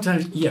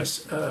 Sometimes,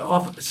 yes.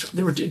 Often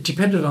they were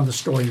dependent on the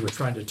story you were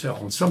trying to tell,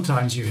 and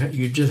sometimes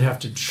you just have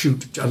to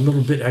shoot a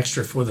little bit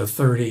extra for the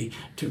 30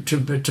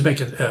 to make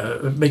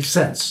it make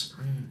sense.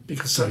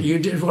 Because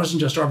it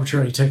wasn't just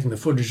arbitrarily taking the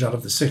footage out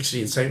of the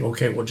 60 and saying,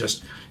 okay, we'll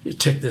just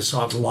take this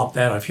off and lop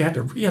that off. You had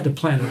to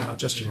plan it out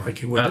just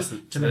like you would.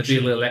 There'd be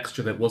a little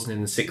extra that wasn't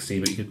in the 60,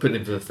 but you could put it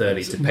into the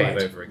 30 to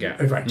pave over a gap.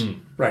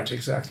 Right,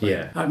 exactly.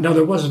 Yeah. Now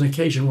there was an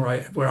occasion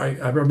where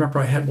I remember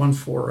I had one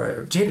for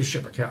a data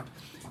ship account.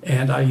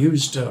 And I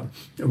used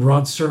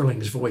Rod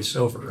Serling's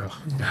voiceover,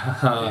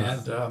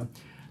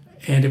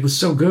 and it was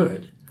so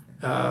good.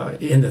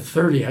 In the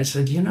 30, I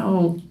said,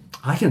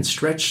 I can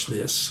stretch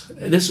this.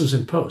 This was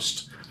in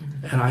post,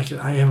 and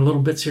I have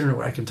little bits here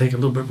where I can take a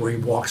little bit where he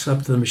walks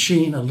up to the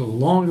machine a little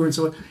longer and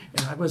so on.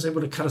 And I was able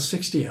to cut a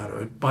 60 out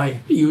of it by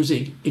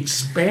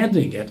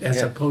expanding it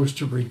as opposed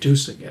to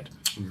reducing it.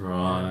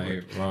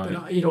 Right. But,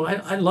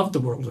 I love the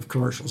world of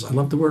commercials. I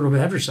love the world of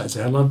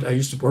advertising. I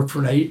used to work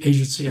for an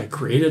agency. I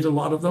created a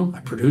lot of them. I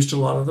produced a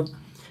lot of them.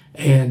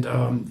 And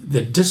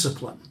the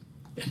discipline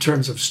in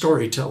terms of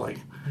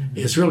storytelling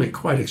is really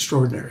quite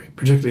extraordinary,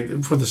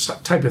 particularly for the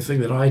type of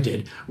thing that I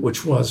did,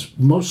 which was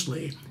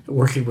mostly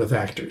working with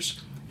actors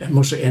and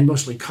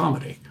mostly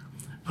comedy.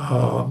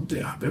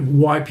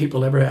 Why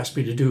people ever asked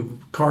me to do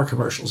car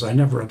commercials, I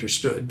never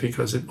understood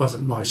because it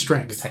wasn't my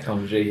strength.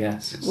 Technology,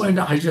 yes. Well,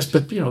 no,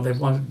 they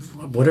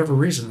wanted, whatever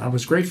reason, I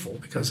was grateful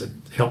because it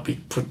helped me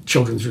put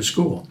children through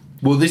school.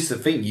 Well, this is the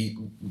thing.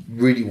 You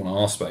really want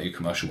to ask about your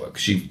commercial work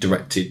because you've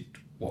directed,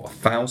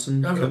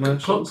 1,000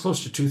 commercials?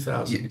 Close to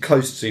 2,000. Yeah,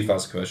 close to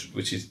 2,000 commercials,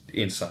 which is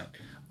insane.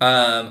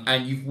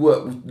 And you've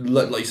worked,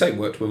 like you say,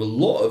 worked with a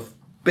lot of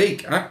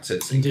big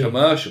actors in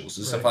commercials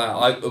and stuff like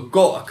that. I've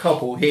got a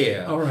couple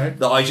here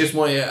that I just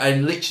want to,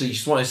 and literally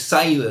just want to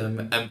say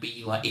them and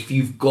be like, if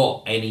you've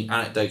got any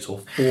anecdotes or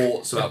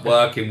thoughts about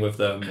working with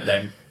them,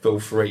 then feel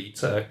free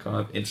to kind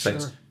of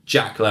intersect. Sure.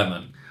 Jack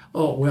Lemmon.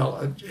 Oh,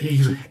 well,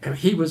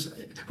 he was,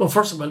 well,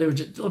 first of all,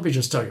 let me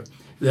just tell you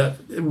that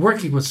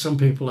working with some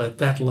people at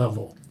that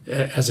level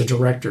as a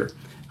director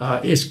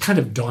is kind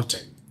of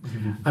daunting.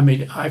 Mm-hmm. I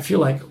mean, I feel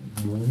like,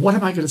 what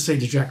am I going to say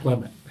to Jack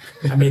Lemmon?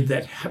 I'm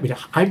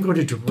going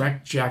to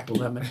direct Jack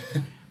Lemmon.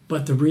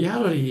 But the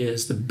reality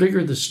is, the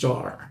bigger the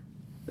star,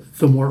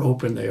 the more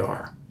open they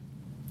are.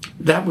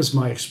 That was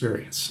my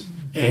experience.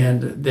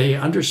 And they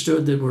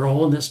understood that we're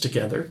all in this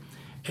together.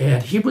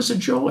 And he was a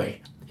joy.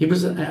 He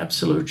was an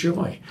absolute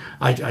joy.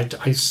 I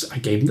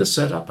gave him the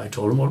setup. I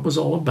told him what it was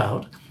all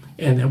about.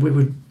 And then we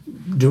would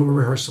do a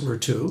rehearsal or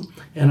two.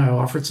 And I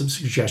offered some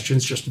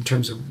suggestions just in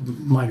terms of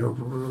minor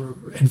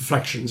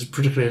inflections,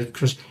 particularly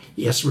because,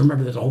 yes,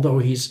 remember that although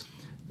he's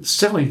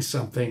selling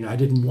something, I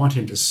didn't want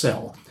him to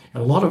sell.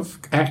 And a lot of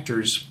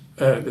actors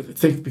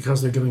think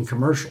because they're doing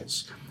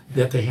commercials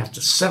that they have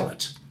to sell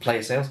it. Play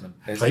a salesman.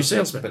 Play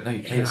salesman. But no,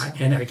 you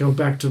can't. And I go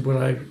back to what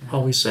I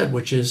always said,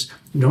 which is,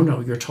 no,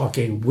 you're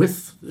talking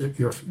with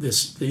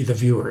the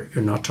viewer.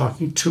 You're not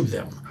talking to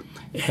them.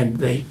 And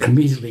they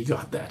immediately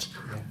got that.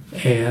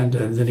 Yeah. And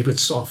then he would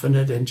soften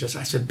it and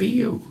I said, be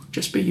you.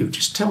 Just be you.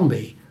 Just tell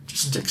me.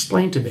 Just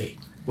explain to me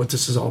what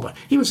this is all about.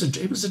 He was a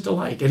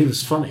delight, and he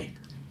was funny.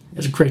 He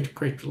was a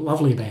great,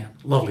 lovely man.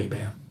 Lovely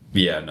man.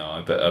 Yeah, no,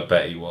 I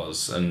bet he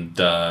was. And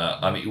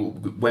I mean,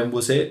 when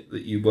was it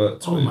that you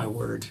worked with? Oh, my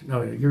word.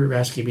 No, you're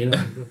asking me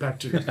to go back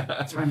to the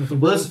time of the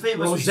Well, that's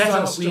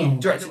the thing. We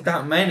directed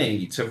that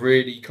many to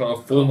really kind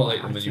of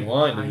formulate them in your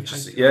mind.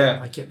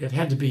 It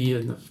had to be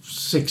in the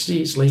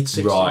 60s, late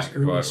 60s.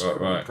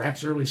 Right.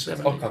 Perhaps early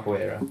 70s. Odd Couple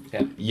era.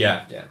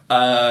 Yeah.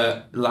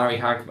 Larry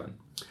Hagman.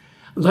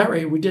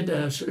 Larry, we did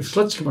a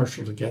Schlitz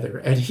commercial together,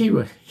 and he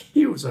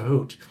was a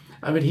hoot.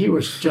 I mean, he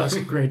was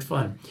just great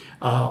fun.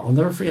 I'll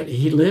never forget,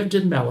 he lived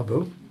in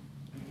Malibu,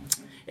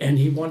 and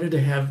he wanted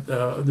to have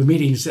the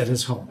meetings at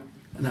his home.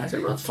 And I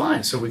said, well,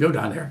 fine. So we go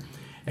down there,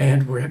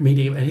 and we're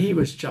meeting him, and he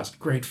was just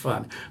great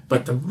fun.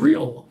 But the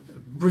real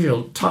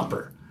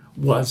topper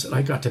was that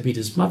I got to meet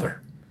his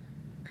mother.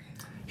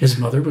 His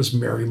mother was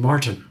Mary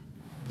Martin,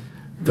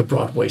 the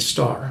Broadway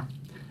star.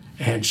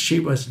 And she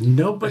was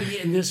nobody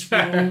in this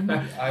room.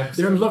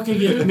 They're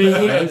looking at me.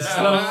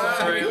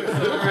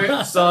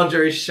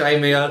 Sandra is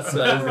shaming us.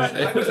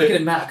 I was looking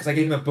at Matt because I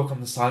gave him a book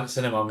on the silent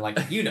cinema. I'm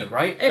like, you know,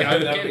 right?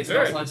 It's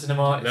not silent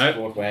cinema. It's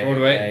Broadway.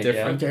 Broadway,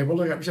 different. Okay, well,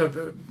 look,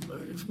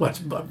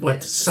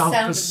 what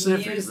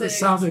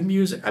Sound of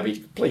Music. I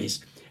mean,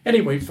 please.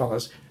 Anyway,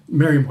 fellas,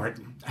 Mary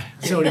Martin.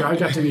 So I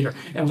got to meet her,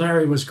 and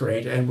Larry was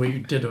great, and we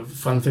did a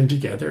fun thing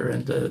together,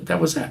 and that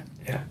was that.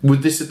 Yeah.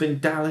 Would this have been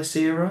Dallas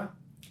era?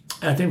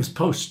 I think it was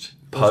post.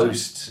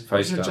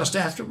 Just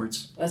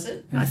afterwards. Was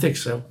it? I think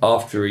so.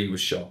 After he was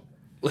shot.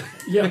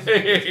 Yeah,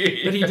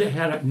 but he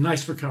had a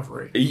nice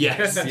recovery.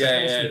 Yes,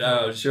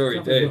 no, I'm sure he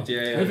did.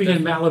 Yeah. Maybe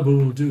in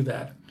Malibu will do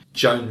that.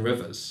 Joan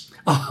Rivers.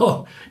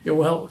 Oh,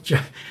 well,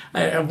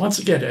 once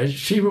again,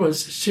 she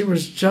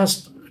was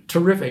just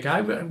terrific.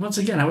 I was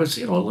a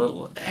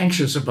little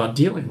anxious about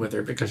dealing with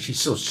her because she's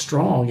so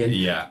strong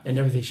and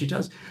everything she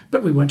does.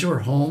 But we went to her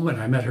home,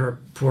 and I met her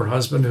poor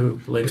husband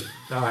who later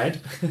died,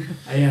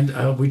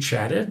 and we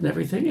chatted and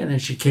everything. And then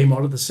she came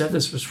out of the set.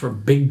 This was for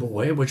Big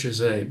Boy, which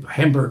is a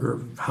hamburger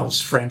house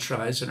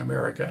franchise in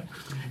America.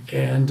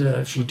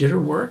 And she did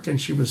her work, and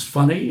she was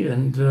funny,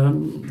 and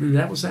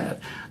that was that.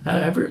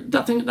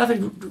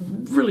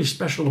 Nothing really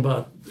special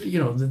about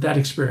that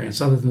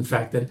experience, other than the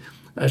fact that.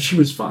 She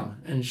was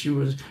fun, and she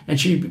was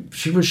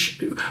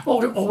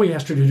all we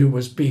asked her to do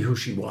was be who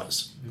she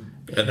was.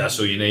 And that's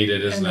all you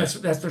needed, isn't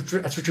it? That's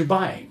what you're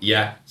buying.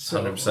 Yeah,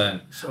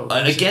 100%. So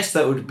I guess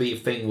that would be a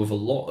thing with a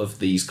lot of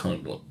these kind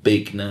of like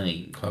big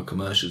name kind of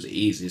commercials.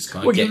 Is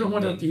kind of you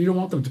don't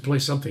want them to play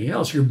something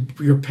else.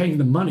 You're paying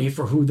the money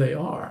for who they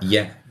are.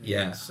 Yeah,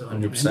 100%.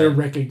 And their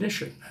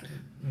recognition.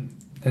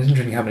 It's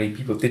interesting how many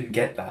people didn't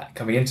get that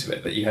coming into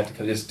it, that you had to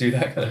kind of just do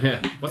that kind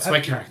of. What's my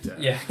character?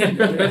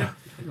 Yeah.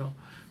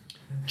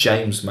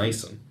 James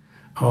Mason.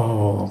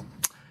 Oh,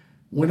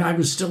 when I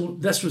was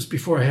this was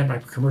before I had my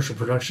commercial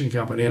production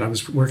company, and I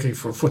was working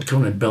for Foot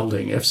Cone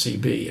Belding,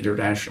 FCB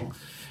International.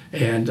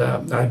 And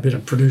I'd been a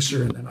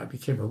producer, and then I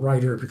became a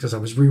writer because I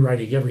was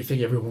rewriting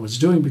everything everyone was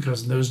doing,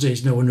 because in those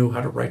days, no one knew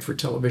how to write for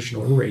television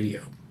or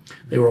radio.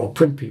 They were all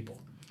print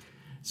people.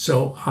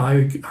 So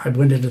I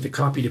went into the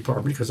copy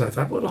department because I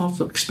thought, well, I'll have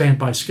to expand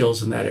my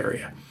skills in that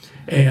area.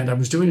 And I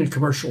was doing a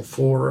commercial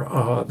for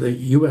the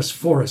U.S.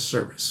 Forest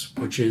Service,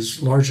 which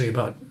is largely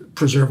about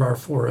preserve our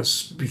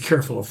forests, be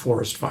careful of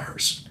forest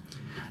fires.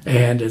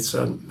 And it's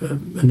a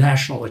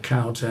national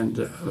account and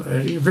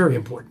very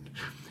important.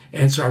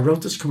 And so I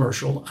wrote this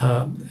commercial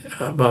and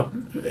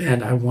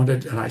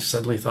I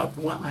suddenly thought,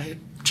 well,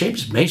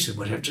 James Mason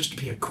would have just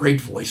be a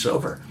great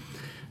voiceover.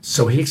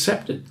 So he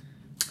accepted.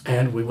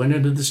 And we went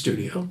into the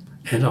studio,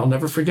 and I'll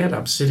never forget,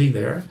 I'm sitting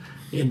there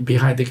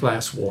behind the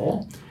glass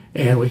wall,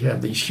 and we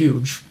have these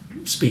huge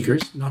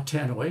speakers, not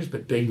Tanoways,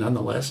 but big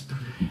nonetheless,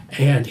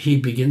 and he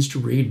begins to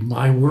read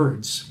my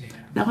words.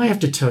 Now I have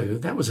to tell you,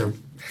 that was a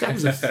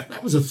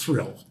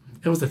thrill.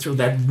 It was a thrill.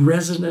 That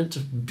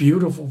resonant,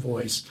 beautiful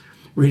voice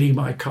reading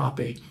my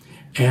copy,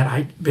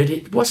 but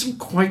it wasn't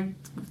quite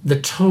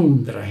the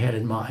tone that I had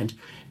in mind.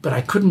 But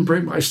I couldn't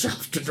bring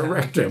myself to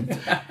direct him.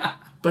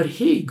 But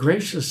he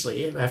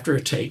graciously, after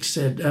a take,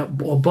 said,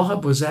 well,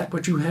 Bob, was that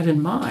what you had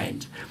in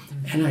mind?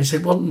 And I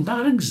said, well,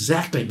 not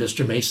exactly,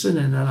 Mr. Mason.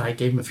 And then I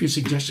gave him a few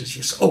suggestions.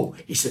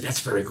 He said,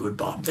 that's very good,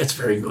 Bob. That's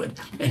very good.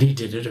 And he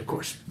did it, of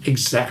course,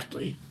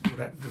 exactly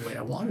the way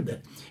I wanted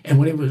it. And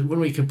when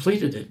we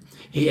completed it,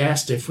 he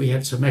asked if we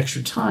had some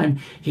extra time,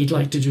 he'd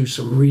like to do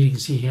some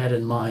readings he had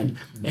in mind.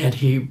 And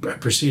he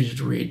proceeded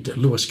to read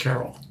Lewis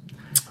Carroll.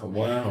 Oh,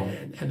 wow.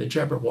 And the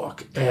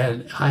Jabberwock.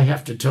 And I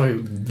have to tell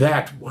you,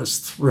 that was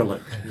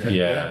thrilling.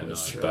 Yeah, that was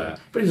not thrilling. bad.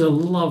 But he's a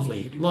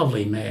lovely,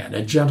 lovely man,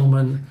 a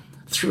gentleman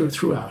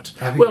throughout.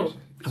 I think Well,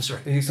 I'm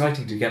sorry. It's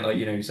exciting to get,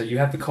 so you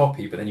have the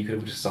copy, but then you could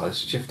have just started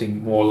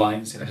shifting more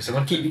lines in. So I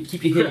want to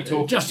keep you here, you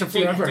talk. Just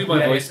forever. Do my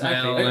Yeah, voicemail.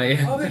 exactly.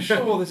 Like- Oh, they're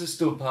sure this is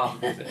still part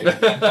of it.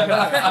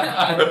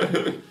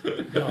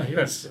 No, he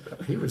was.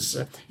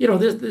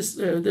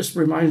 This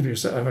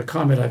reminds me of a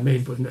comment I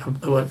made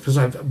because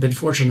I've been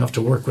fortunate enough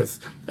to work with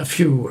a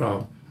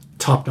few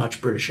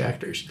top-notch British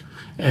actors,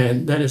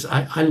 and that is,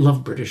 I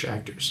love British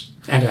actors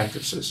and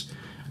actresses,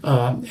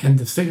 and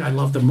the thing I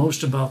love the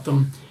most about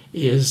them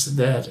is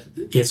that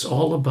it's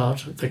all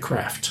about the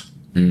craft.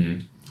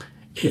 Mm.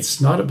 It's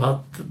not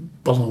about the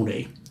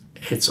baloney.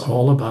 It's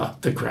all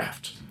about the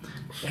craft.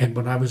 And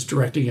when I was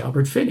directing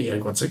Albert Finney,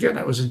 and once again,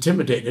 I was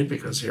intimidated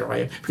because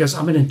because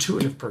I'm an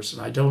intuitive person.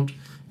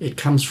 It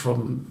comes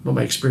from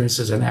my experience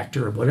as an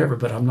actor or whatever,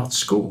 but I'm not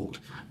schooled.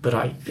 But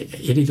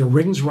it either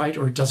rings right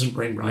or it doesn't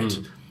ring right.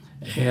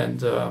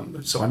 And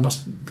so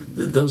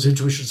those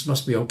intuitions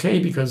must be okay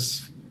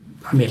because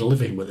I made a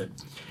living with it.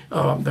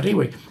 But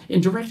anyway,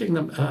 in directing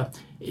them,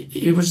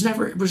 it was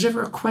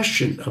never a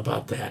question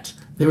about that.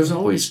 There was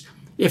always,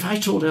 if I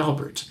told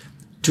Albert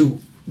to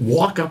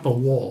walk up a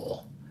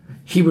wall,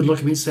 he would look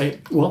at me and say,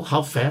 well,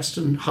 how fast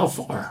and how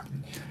far?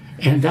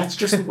 And that's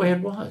just the way it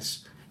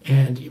was.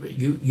 And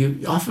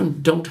you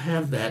often don't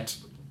have that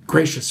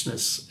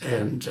graciousness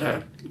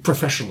and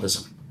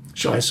professionalism,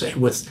 shall I say,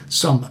 with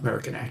some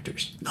American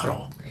actors, not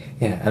all.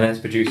 Yeah, and as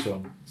producer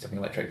on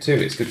something like Trek 2,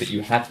 it's good that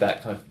you had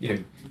that kind of,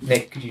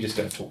 Nick, could you just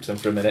go and talk to them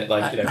for a minute? No,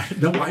 I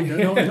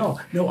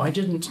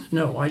didn't.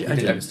 No, I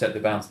didn't overstep the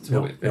bounds at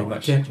all. It's very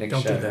much Nick's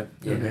don't show. do that.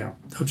 Yeah,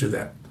 don't do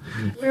that.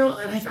 Well,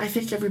 and I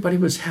think everybody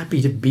was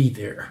happy to be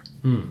there.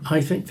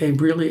 I think they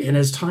really, and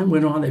as time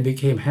went on, they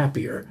became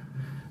happier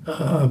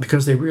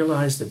because they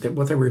realized that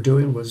what they were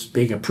doing was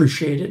being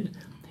appreciated,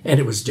 and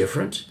it was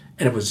different,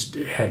 and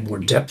it had more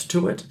depth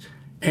to it.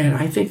 And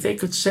I think they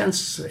could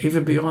sense,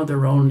 even beyond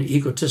their own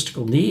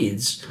egotistical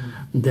needs,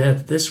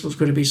 that this was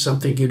going to be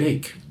something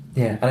unique.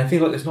 Yeah, and I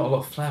feel like there's not a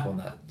lot of flab on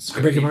that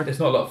script. There's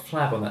not a lot of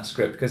flab on that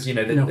script because,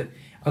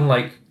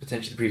 unlike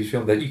potentially the previous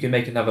film, that you can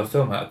make another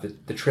film out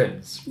of the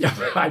trims. Yeah,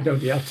 I know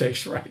the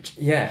outtakes, right.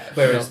 Yeah,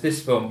 whereas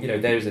this film,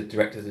 there's a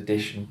director's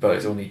edition, but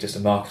it's only just a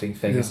marketing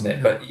thing, isn't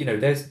it? But,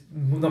 there's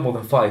not more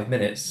than 5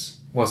 minutes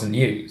wasn't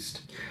used.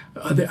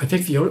 I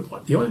think the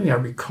only thing I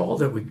recall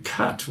that we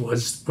cut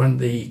was when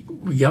the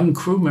young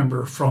crew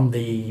member from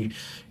the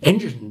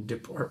engine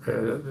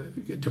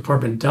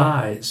department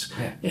dies,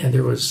 and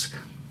there was,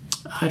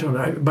 I don't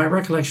know. My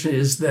recollection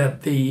is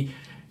that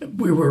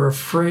we were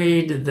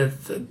afraid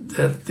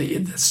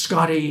that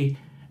Scotty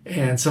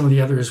and some of the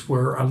others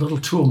were a little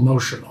too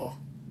emotional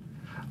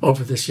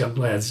over this young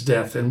lad's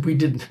death, and we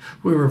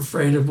were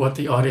afraid of what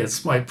the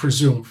audience might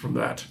presume from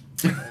that.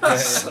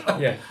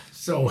 Yeah.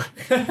 So,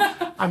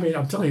 I mean,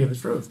 I'm telling you the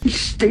truth. He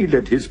stayed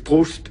at his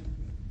post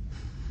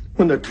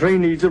when the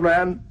trainees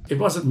ran. It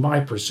wasn't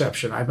my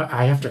perception.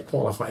 I have to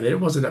qualify that. It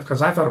wasn't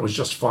because I thought it was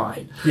just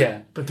fine.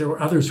 Yeah. But there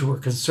were others who were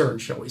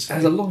concerned, shall we say.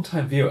 As a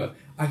long-time viewer,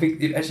 I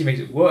think it actually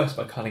makes it worse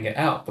by cutting it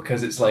out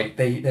because it's like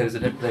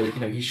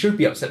he should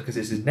be upset because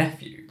it's his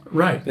nephew.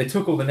 Right. They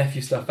took all the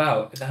nephew stuff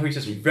out, and now he's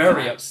just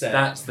very upset.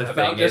 That's the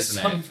thing,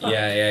 isn't it?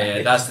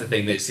 Yeah. That's the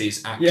thing. That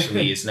is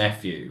actually his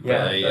nephew.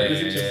 Yeah.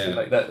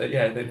 Like that.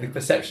 The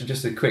perception,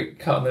 just a quick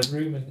cut in the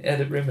room and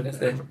edit room, and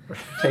it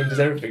changes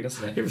everything,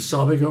 doesn't it? He was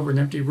sobbing over an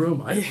empty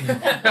room.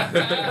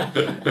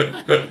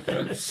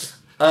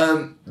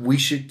 We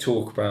should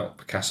talk about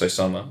Picasso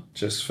Summer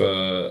just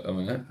for a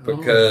minute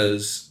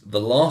because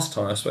the last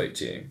time I spoke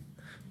to you,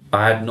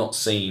 I had not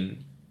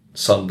seen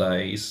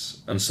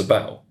Sundays and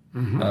Sabelle.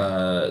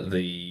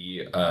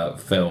 the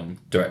film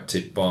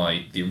directed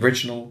by the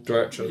original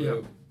director of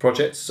the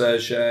project,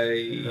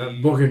 Sergei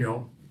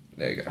Bourguignon.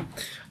 There you go.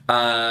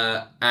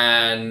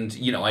 And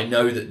you know, I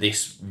know that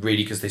this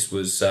really, because this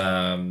was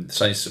Saint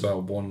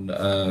Isabel won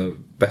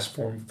Best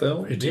Foreign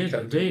Film. It did,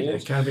 indeed.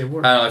 Academy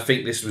Award. And I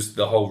think this was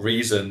the whole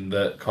reason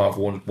that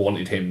Carver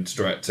wanted him to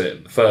direct it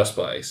in the first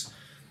place.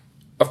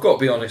 I've got to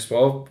be honest,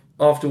 Bob.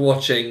 After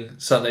watching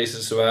Sundays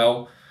in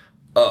Sorrel,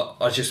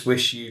 I just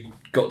wish you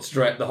got to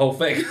direct the whole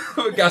thing.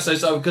 Because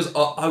I've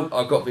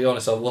got to be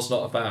honest, I was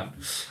not a fan.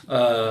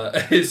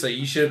 So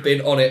you should have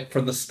been on it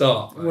from the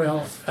start.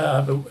 Well,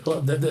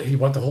 you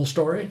want the whole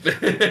story?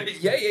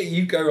 yeah,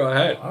 you go right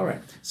ahead. All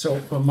right.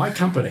 So my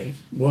company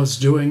was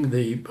doing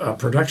the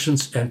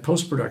productions and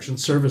post-production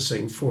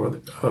servicing for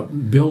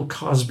Bill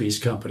Cosby's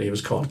company. It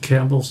was called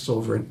Campbell,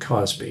 Silver and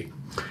Cosby.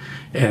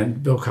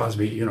 And Bill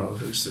Cosby, you know,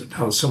 who's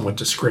now a somewhat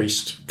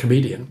disgraced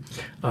comedian,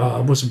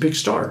 was a big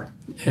star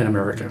in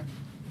America.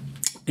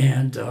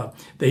 And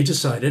they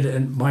decided,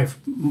 and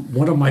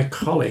one of my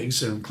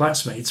colleagues and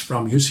classmates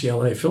from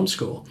UCLA Film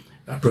School,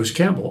 Bruce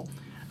Campbell,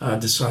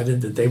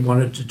 decided that they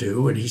wanted to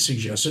do, and he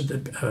suggested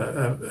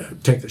that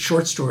take a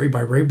short story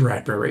by Ray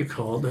Bradbury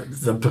called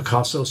The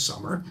Picasso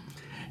Summer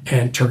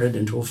and turn it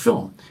into a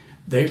film.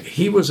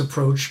 He was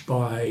approached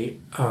by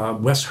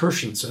Wes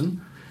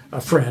Hershenson,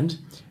 a friend,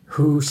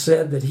 who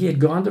said that he had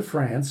gone to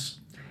France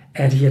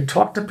and he had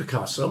talked to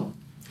Picasso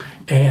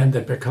and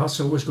that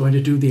Picasso was going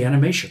to do the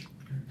animation.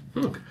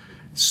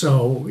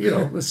 So, you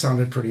know, it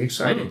sounded pretty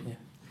exciting.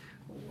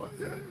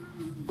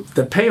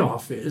 The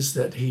payoff is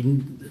that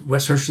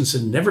Wes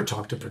Hershenson never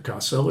talked to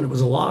Picasso, and it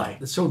was a lie.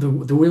 So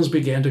the wheels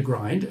began to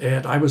grind,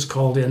 and I was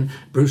called in.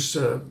 Bruce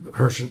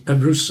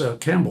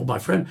Campbell, my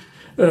friend,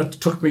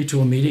 took me to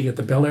a meeting at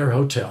the Bel Air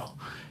Hotel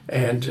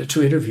and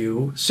to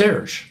interview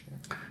Serge.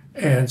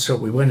 And so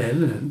we went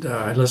in, and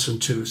I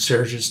listened to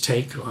Serge's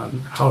take on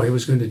how he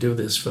was going to do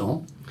this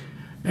film.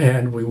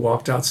 And we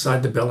walked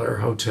outside the Bel Air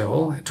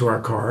Hotel to our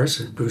cars,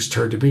 and Bruce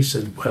turned to me and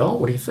said, "Well,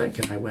 what do you think?"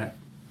 And I went,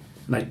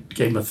 and I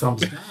gave him a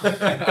thumbs down.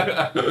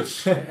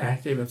 I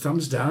gave him a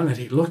thumbs down, and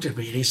he looked at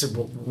me, and he said,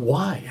 "Well,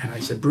 why?" And I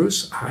said,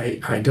 "Bruce,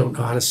 I don't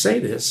know how to say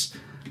this,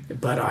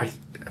 but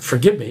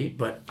forgive me,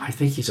 but I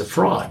think he's a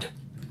fraud."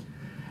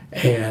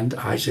 And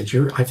I said,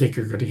 I think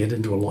you're going to get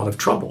into a lot of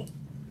trouble.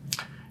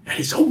 And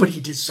he said, "Oh, but he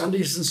did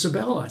Sundays in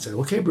Sabella." I said,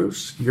 "Okay,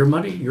 Bruce, your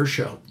money, your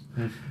show."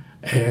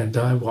 And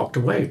I walked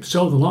away.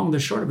 So the long and the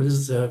short of it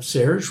is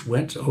Serge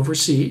went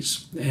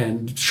overseas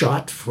and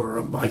shot for,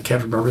 I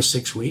can't remember,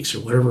 6 weeks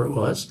or whatever it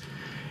was,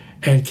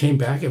 and came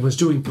back and was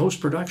doing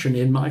post-production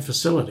in my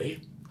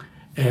facility.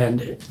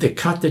 And the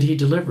cut that he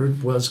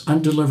delivered was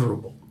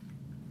undeliverable.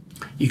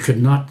 You could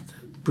not,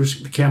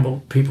 Bruce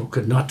Campbell people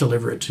could not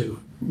deliver it to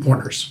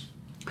Warner's.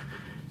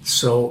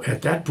 So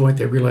at that point,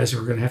 they realized they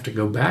were going to have to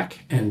go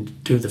back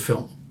and do the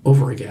film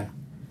over again.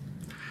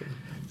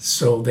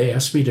 So they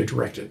asked me to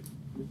direct it.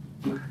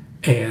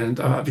 And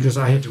because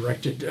I had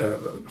directed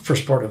the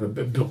first part of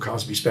the Bill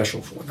Cosby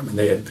special for them, and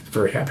they had been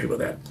very happy with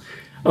that.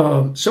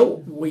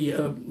 So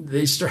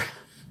they started.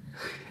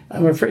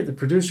 I'm afraid the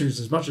producers,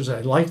 as much as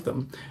I liked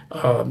them,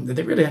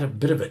 they really had a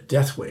bit of a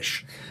death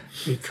wish,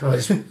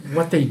 because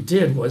what they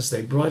did was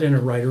they brought in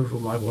a writer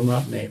whom I will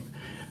not name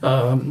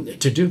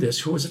to do this,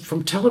 who was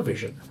from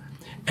television,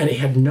 and he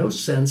had no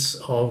sense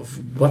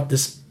of what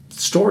this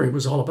story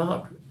was all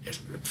about.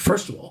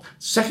 First of all,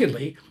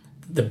 secondly,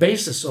 the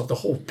basis of the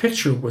whole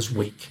picture was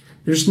weak.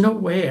 There's no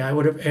way I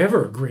would have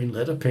ever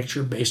greenlit a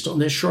picture based on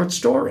this short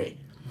story,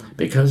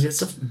 because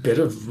it's a bit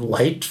of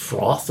light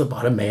froth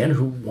about a man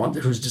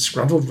who's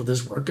disgruntled with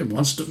his work and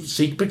wants to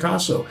seek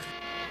Picasso.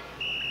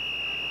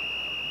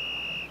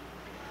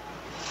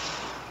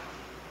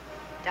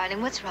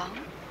 Darling, what's wrong?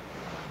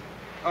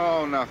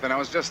 Oh, nothing. I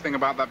was just thinking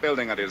about that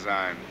building I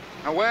designed.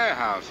 A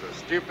warehouse, a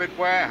stupid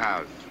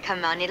warehouse.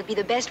 Come on, it'll be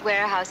the best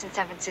warehouse in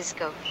San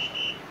Francisco.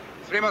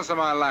 3 months of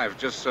my life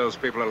just so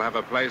people will have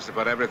a place to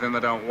put everything they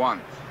don't want.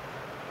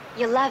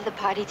 You'll love the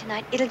party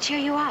tonight. It'll cheer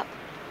you up.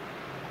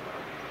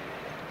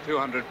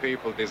 200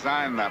 people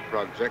designed that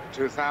project,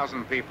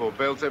 2,000 people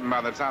built it, and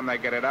by the time they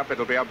get it up,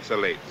 it'll be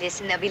obsolete.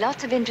 Listen, there'll be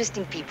lots of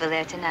interesting people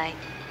there tonight.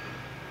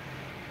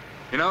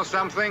 You know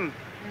something?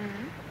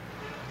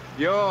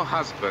 Mm-hmm. Your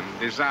husband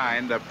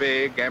designed a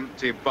big,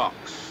 empty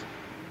box.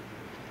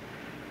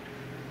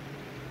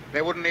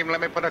 They wouldn't even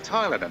let me put a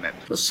toilet in it.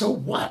 So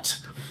what?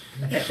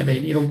 I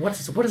mean, you know,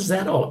 what is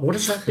that all? What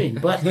does that mean?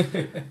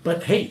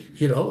 But hey,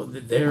 you know,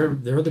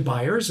 they're the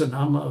buyers, and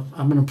I'm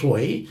an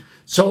employee.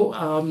 So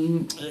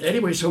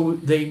anyway, so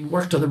they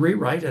worked on the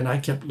rewrite, and I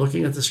kept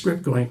looking at the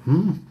script,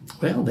 going,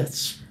 well,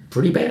 that's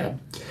pretty bad.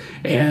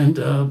 And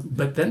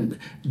but then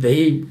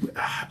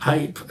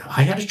I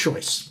had a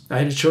choice. I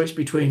had a choice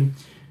between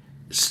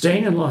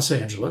staying in Los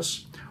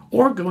Angeles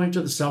or going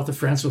to the south of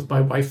France with my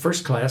wife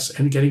first class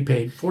and getting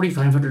paid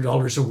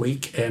 $4,500 a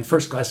week and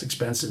first class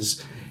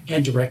expenses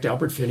and direct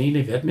Albert Finney and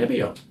Yvette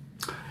Mibio.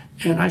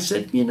 And I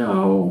said, you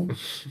know,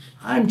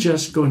 I'm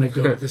just going to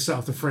go to the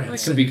south of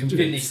France. That can be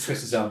completely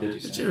twisted down, did you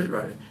say?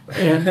 Right.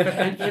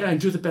 And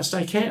do the best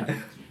I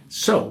can.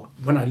 So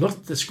when I looked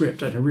at the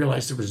script and I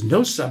realized there was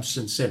no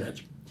substance in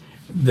it,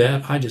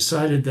 that I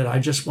decided that I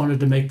just wanted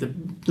to make the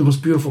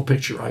most beautiful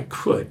picture I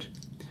could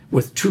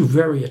with two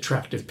very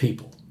attractive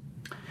people.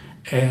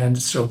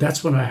 And so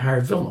that's when I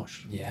hired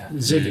Vilmos,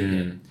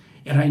 Ziggy.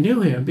 And I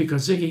knew him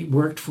because Ziggy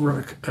worked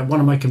for one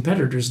of my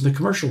competitors in the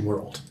commercial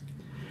world.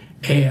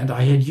 And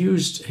I had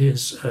used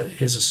his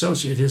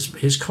associate,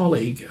 his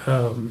colleague,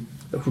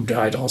 who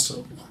died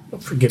also,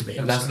 forgive me.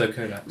 Laszlo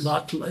Kovacs.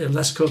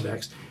 Les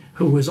Kovacs,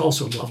 who was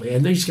also lovely.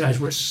 And these guys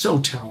were so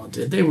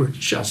talented. They were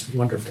just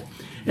wonderful.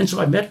 And so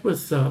I met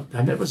with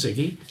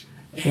Ziggy,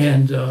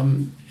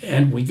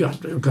 and we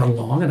got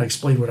along, and I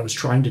explained what I was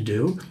trying to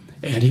do,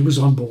 and he was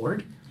on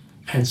board.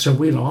 And so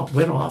we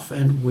went off,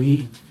 and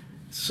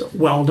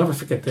I'll never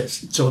forget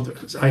this. So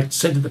I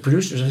said to the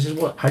producers, I said,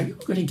 well, are you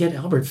going to get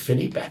Albert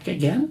Finney back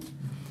again?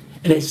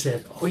 And they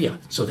said, oh, yeah.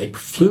 So they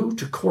flew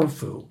to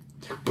Corfu,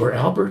 where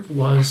Albert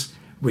was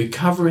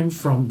recovering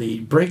from the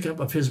breakup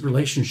of his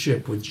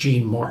relationship with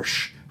Jean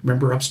Marsh.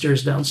 Remember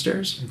Upstairs,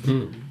 Downstairs?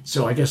 Mm-hmm.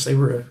 So I guess they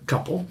were a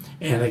couple,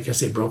 and I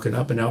guess they'd broken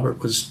up, and Albert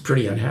was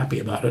pretty unhappy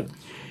about it.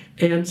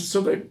 And so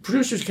the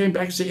producers came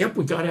back and said, yep,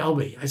 we got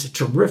Albie. I said,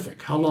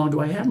 terrific. How long do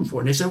I have him for?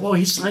 And they said, well,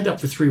 he signed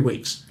up for 3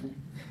 weeks.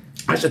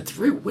 I said,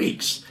 3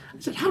 weeks? I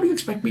said, how do you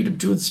expect me to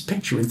do this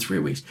picture in 3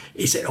 weeks?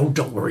 He said, oh,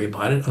 don't worry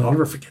about it. And I'll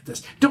never forget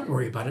this. Don't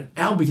worry about it.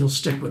 Albie will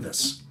stick with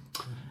us.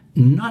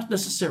 Not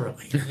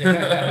necessarily.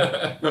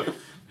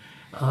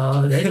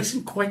 That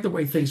isn't quite the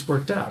way things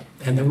worked out.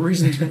 And the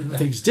reason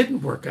things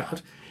didn't work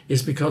out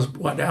is because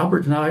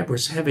Albert and I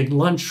was having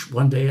lunch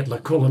one day at La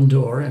Colombe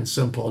d'Or in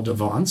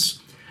Saint-Paul-de-Vence,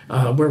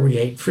 where we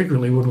ate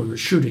frequently when we were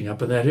shooting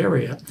up in that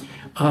area.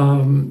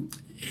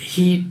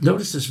 He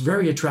noticed this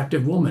very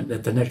attractive woman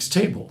at the next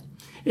table.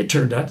 It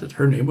turned out that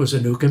her name was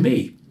Anuka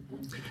Me.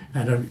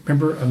 And I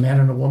remember A Man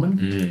and a Woman?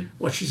 Mm.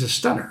 Well, she's a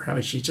stunner. I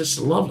mean, she's just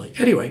lovely.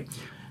 Anyway,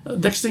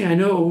 next thing I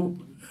know,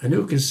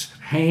 Anouk is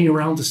hanging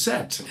around the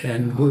set,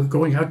 and we're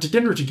going out to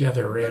dinner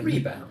together. And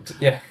rebound.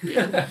 Yeah.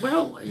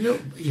 Well,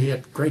 he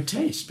had great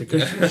taste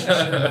because she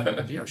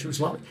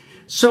was lovely.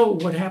 So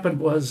what happened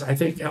was, I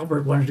think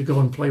Albert wanted to go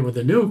and play with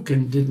Anouk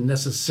and didn't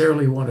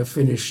necessarily want to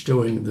finish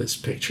doing this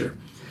picture.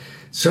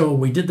 So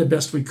we did the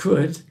best we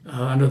could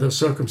under those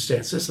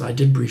circumstances. And I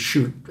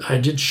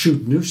did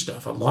shoot new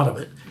stuff, a lot of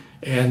it.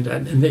 And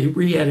the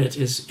re-edit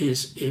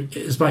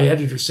is my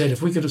editor said,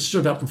 if we could have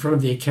stood up in front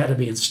of the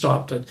Academy and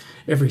stopped at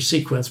every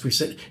sequence we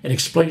said and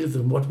explained to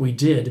them what we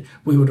did,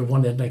 we would have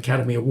won an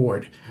Academy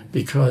Award,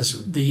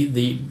 because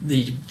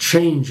the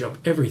change of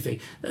everything,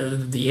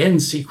 the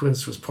end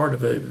sequence was part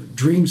of a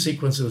dream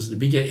sequence. It was the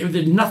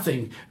beginning.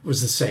 Nothing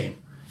was the same.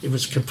 It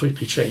was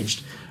completely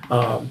changed.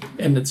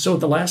 And so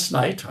the last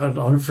night, I'll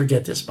never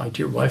forget this, my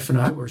dear wife and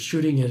I were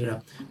shooting in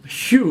a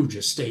huge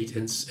estate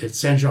at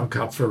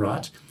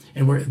Saint-Jean-Cap-Ferrat.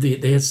 And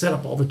they had set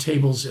up all the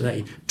tables in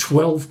a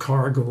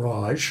 12-car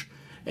garage,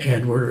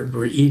 and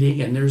we're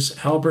eating, and there's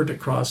Albert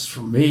across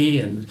from me,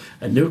 and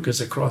Anouk is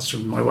across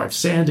from my wife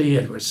Sandy,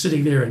 and we're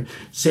sitting there, and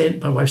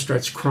my wife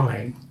starts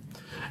crying,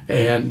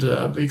 and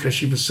because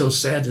she was so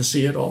sad to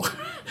see it all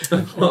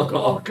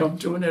come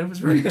to an end. It was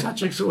very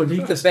touching. So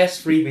Anouk, the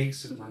best 3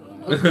 weeks of my life.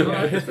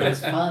 It was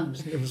fun.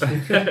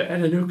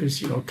 And Anouk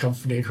is,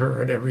 comforting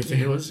her and everything.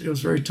 It was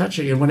very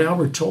touching. And when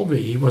Albert told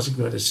me he wasn't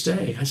going to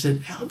stay, I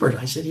said, Albert,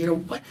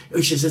 what?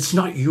 He says, it's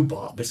not you,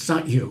 Bob. It's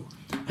not you.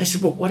 I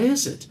said, well, what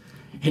is it?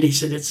 And he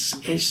said,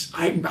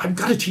 I've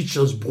got to teach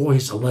those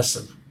boys a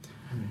lesson.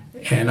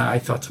 And I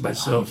thought to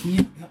myself,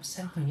 you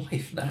upset my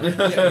wife now.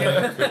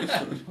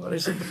 Well, I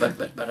said,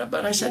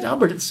 but I said,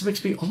 Albert, this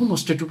makes me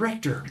almost a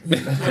director.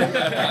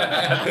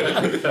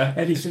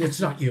 And he said, it's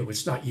not you.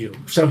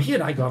 So he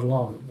and I got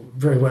along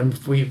very well.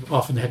 We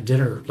often had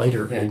dinner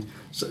later. Yeah. And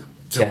so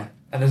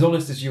And as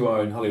honest as you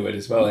are in Hollywood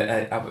as well,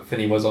 Albert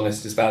Finney was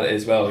honest about it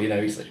as well.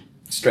 He's like,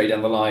 straight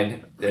down the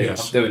line,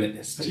 Yes. I'm doing it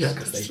just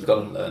because they've got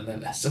to learn their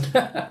lesson.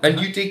 And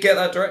you did get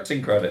that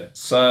directing credit,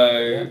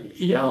 so...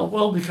 Yeah,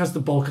 well, because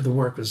the bulk of the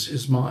work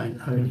is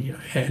mine. I mean,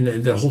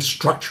 and the whole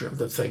structure of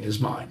the thing is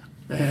mine.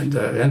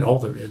 And all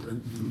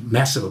the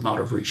massive amount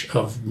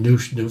of new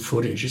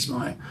footage is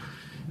mine.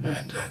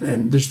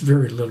 And there's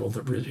very little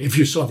that really, if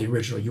you saw the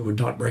original, you would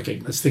not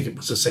think it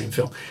was the same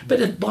film. But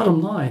at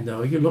bottom line,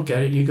 though, you look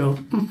at it and you go,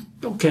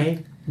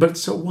 okay, but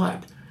so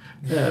what?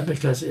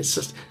 Because it's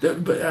just,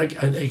 but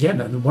again,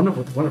 one of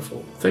the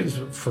wonderful things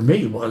for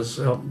me was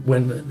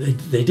when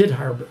they did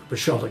hire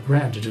Michel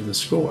Legrand to do the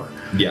score.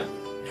 Yeah.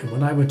 And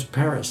when I went to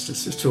Paris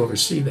to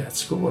oversee that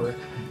score,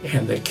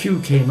 and the cue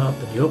came up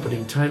and the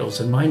opening titles,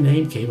 and my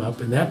name came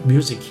up, and that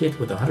music hit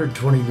with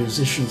 120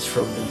 musicians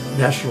from the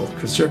National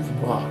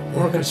Concertgebouw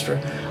Orchestra,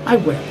 I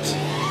wept.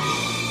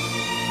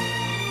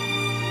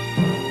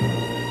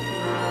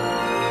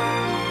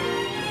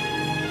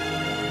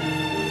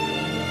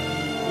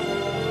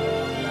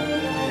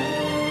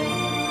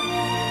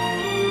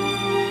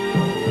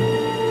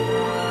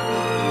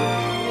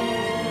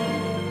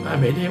 I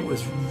mean, it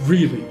was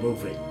really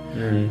moving.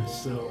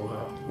 So.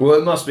 Well,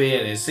 it must be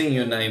in it. Seeing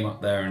your name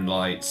up there in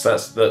lights,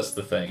 that's the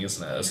thing,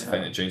 isn't it? That's the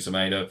thing that James are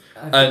made of.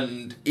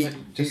 And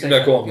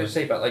go on.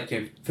 Say about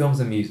films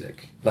and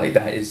music, like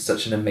that is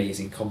such an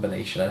amazing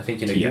combination. I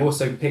think you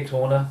also picked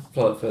Horner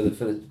for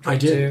the I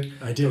did.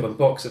 From a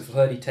box of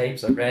Hurley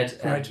tapes I read,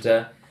 and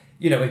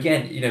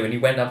again, when he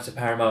went up to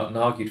Paramount and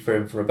argued for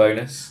him for a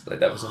bonus, like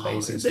that was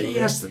amazing.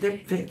 Yes,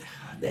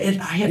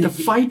 and I had to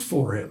fight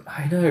for him.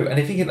 I know, and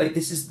I think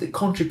this is the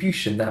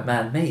contribution that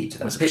man made to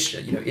that picture.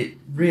 It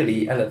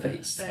really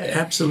elevates.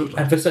 Absolutely.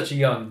 And for such a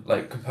young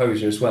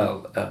composer as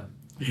well,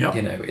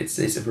 it's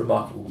a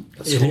remarkable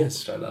score,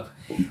 which I love.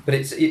 But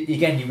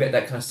again, you get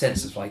that kind of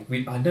sense of I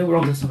know we're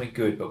onto something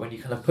good, but when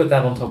you kind of put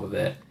that on top of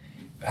it,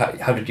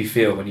 how did you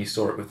feel when you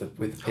saw it with the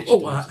picture?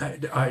 What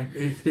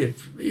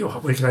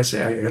can I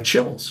say? I got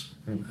chills.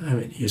 I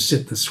mean, you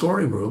sit in the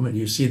scoring room and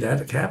you see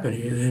that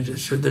happening.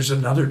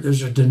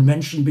 There's a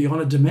dimension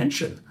beyond a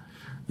dimension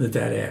that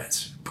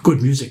adds.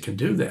 Good music can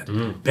do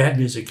that. Bad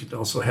music can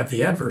also have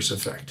the adverse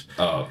effect.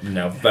 Oh,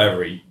 now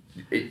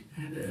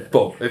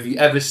Bob, have you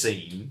ever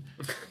seen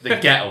The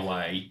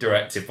Getaway,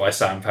 directed by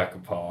Sam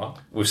Peckinpah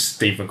with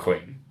Steve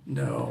McQueen?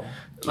 No,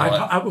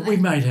 we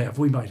might have.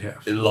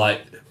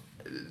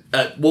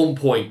 At one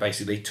point,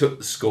 basically, they took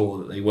the score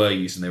that they were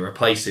using, they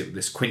replaced it with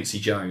this Quincy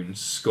Jones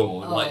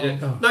score.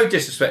 No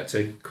disrespect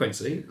to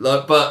Quincy,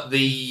 but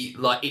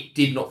it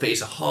did not fit.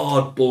 It's a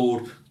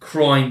hardboard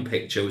crime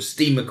picture with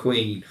Steve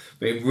McQueen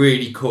being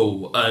really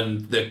cool,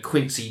 and the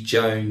Quincy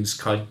Jones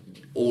kind of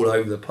all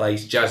over the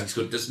place jazzy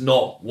score does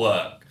not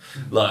work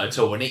at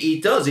all. And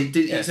it does.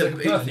 It's a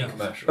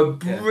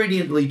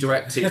brilliantly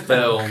directed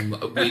film.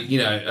 With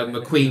and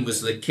McQueen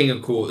was the king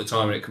of court at the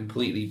time, and it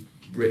completely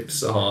rips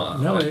the heart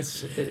out.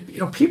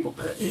 No, people.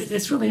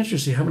 It's really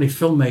interesting how many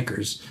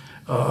filmmakers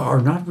are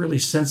not really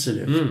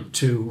sensitive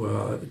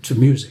to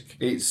music.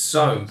 It's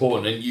so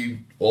important, and you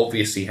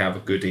obviously have a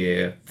good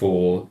ear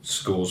for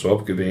scores,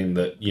 Rob, being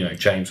that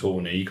James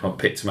Horner, you kind of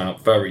picked him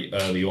out very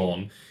early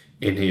on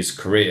in his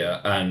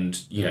career,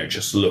 and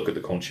just look at the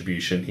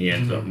contribution he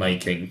ended up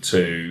making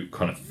to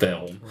kind of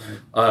film,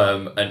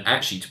 and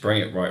actually to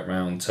bring it right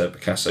round to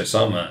Picasso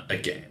Summer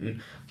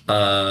again.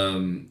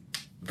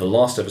 The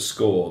last ever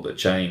score that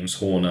James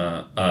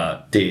Horner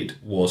did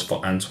was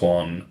for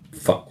Antoine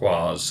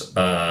Fuqua's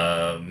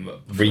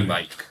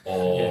remake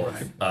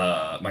of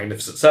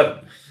Magnificent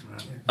Seven.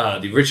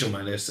 The original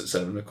Magnificent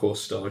Seven, of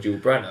course, starred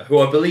Yul Brynner, who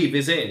I believe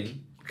is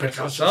in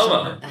Picasso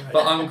Summer,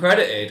 but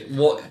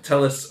uncredited.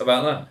 Tell us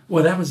about that.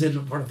 Well, that was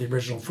in part of the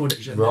original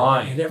footage, and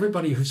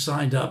everybody who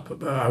signed up,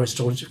 I was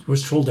told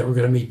they were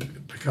going to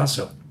meet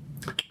Picasso.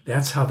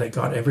 That's how they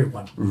got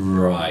everyone.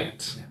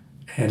 Right.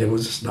 And it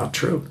was not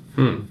true.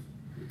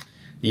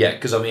 Yeah,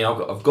 because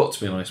I've got to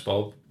be honest,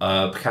 Bob.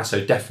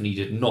 Picasso definitely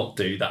did not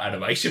do that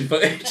animation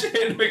footage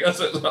in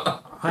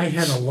Picasso. I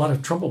had a lot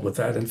of trouble with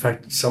that. In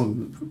fact,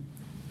 some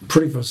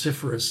pretty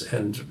vociferous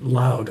and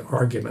loud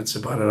arguments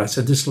about it. I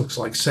said, this looks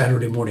like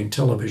Saturday morning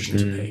television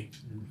to me.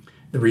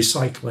 The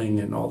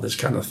recycling and all this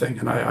kind of thing.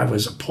 And I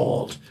was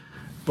appalled.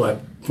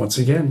 But once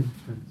again,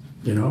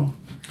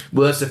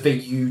 Well, that's the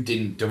thing. You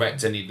didn't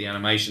direct any of the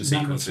animation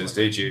sequences,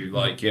 did you?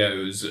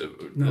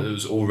 It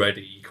was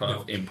already kind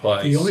of in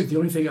place. The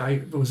only thing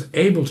I was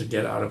able to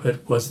get out of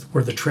it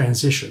were the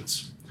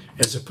transitions,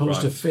 as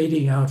opposed to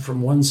fading out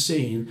from one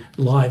scene,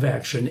 live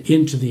action,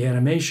 into the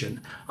animation.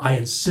 I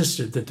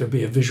insisted that there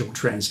be a visual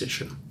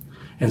transition,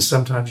 and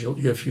sometimes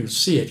if you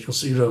see it, you'll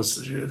see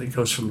it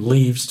goes from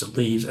leaves to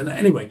leaves. And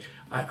anyway,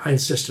 I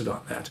insisted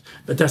on that,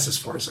 but that's as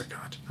far as I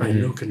got. I had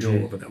no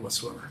control over that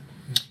whatsoever.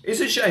 It's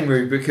a shame,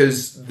 really,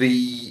 because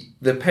the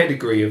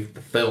pedigree of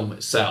the film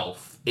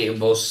itself, it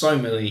involves so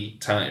many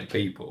talented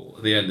people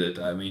at the end of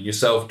the day. I mean,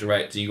 yourself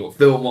directing, you've got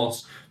Phil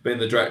Moss being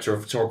the director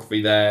of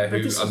photography there,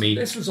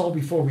 this was all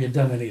before we had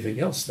done anything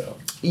else, though.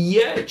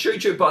 Yeah, true,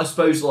 but I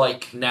suppose,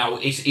 now,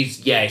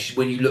 it's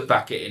when you look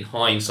back at it in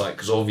hindsight,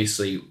 because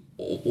obviously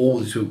all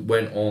this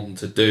went on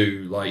to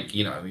do, when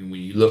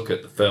you look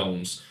at the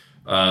films,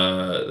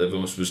 the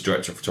Vilnius was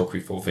director of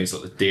photography for things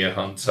like The Deer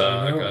Hunter,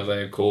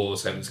 of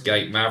course, Heaven's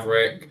Gate,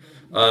 Maverick.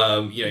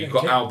 You've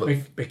got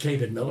Albert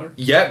McCabe Miller.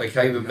 Yeah,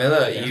 McCabe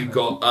Miller. You've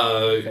got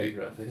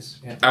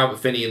Albert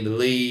Finney in the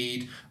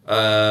lead.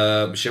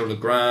 Michel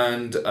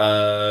Legrand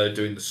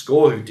doing the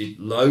score, who did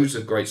loads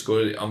of great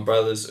score.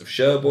 Umbrellas of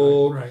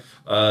Cherbourg.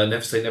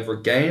 Never Say Never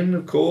Again,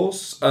 of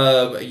course.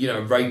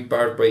 Ray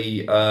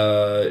Bradbury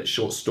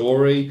short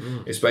story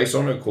it's based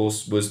on, of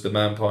course, was The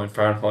Man Behind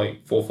Fahrenheit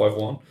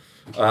 451.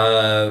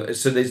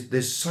 So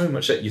there's so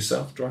much at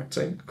yourself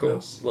directing, of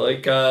course. Not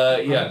in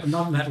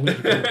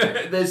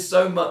that there's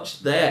so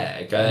much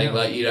there. Okay,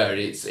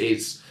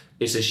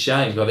 it's a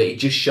shame. It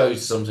just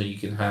shows sometimes you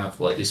can have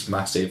this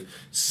massive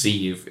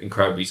sea of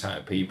incredibly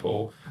talented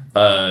people,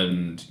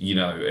 and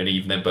and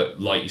even then, but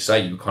like you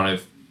say,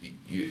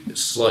 you're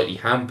slightly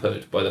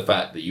hampered by the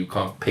fact that you're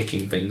kind of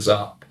picking things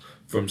up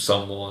from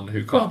someone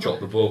who can't drop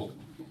the ball.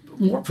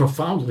 more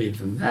profoundly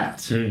than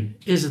that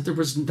is that there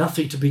was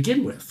nothing to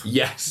begin with.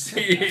 Yes.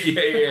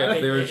 yeah.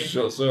 There is a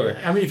short story.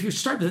 I mean, if you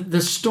start,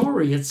 the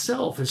story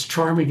itself, as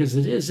charming as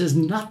it is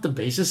not the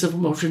basis of a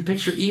motion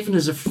picture, even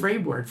as a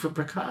framework for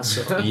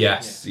Picasso.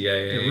 Yes. Yeah.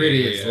 It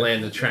really is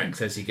laying the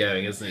tracks as you're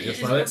going, isn't it?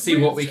 Just like, let's see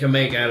what we can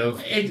make out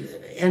of. And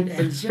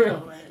you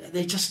know,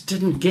 they just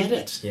didn't get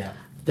it. Yeah.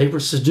 They were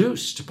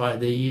seduced by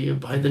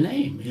the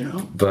name, you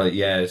know. But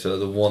yeah, so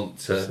the want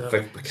for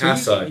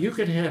Picasso. So you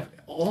could have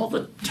all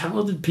the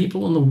talented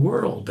people in the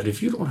world, but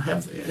if you don't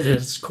have at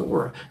its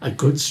core a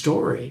good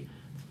story,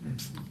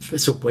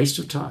 it's a waste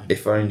of time.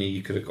 If only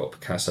you could have got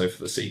Picasso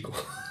for the sequel.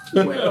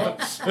 Well,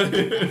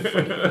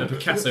 The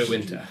Picasso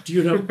Winter. do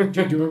you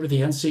remember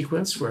the end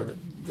sequence where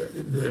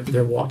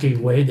they're walking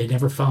away? They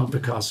never found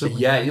Picasso.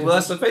 Yeah, well,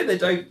 that's the thing. They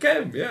don't get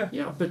him. Yeah.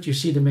 Yeah, but you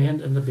see the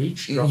man on the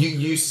beach.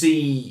 You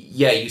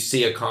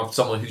see a kind of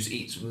someone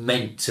who's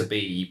meant to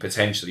be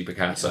potentially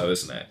Picasso,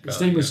 isn't it? His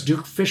name was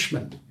Duke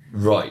Fishman.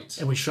 Right.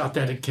 And we shot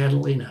that in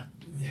Catalina.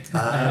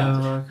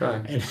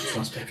 Okay. And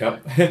Let's pick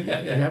up.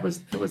 that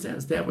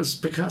was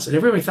Picasso. And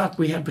everybody thought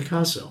we had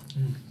Picasso.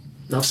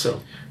 Not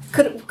so.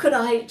 Could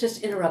I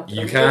just interrupt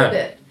You a can. little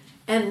bit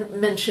and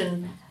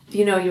mention,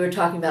 you were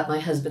talking about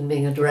my husband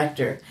being a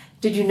director.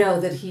 Did you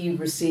know that he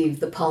received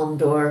the Palme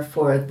d'Or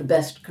for the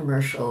best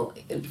commercial,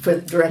 for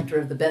the director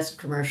of the best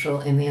commercial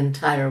in the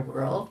entire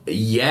world?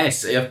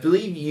 Yes, I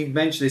believe you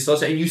mentioned this last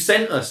time, and you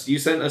sent us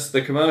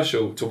the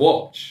commercial to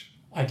watch.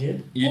 I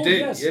did. You did?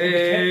 Yes.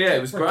 Yeah.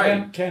 It was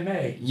great.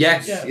 Camé.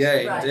 Yes.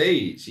 Yeah. Right.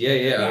 Indeed.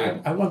 Yeah.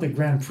 I won the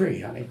Grand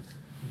Prix, honey.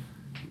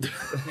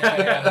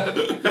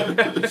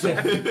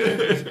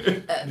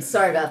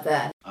 Sorry about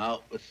that.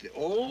 Out with the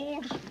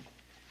old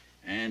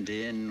and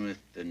in with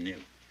the new.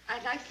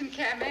 I'd like some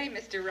Camay,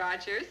 Mr.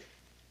 Rogers.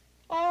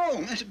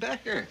 Oh, Miss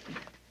Becker.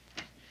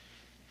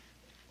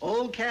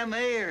 Old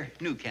Camay or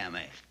new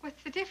Camay?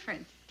 What's the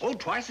difference? Oh,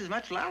 twice as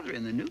much lather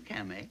in the new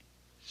Camay.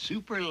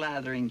 Super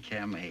lathering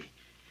Camay.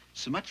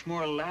 So much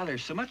more lather,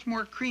 so much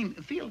more cream.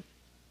 Feel it.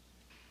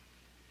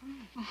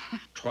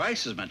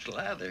 Twice as much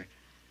lather.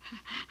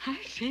 I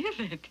feel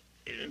it.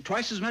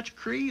 Twice as much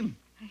cream.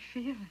 I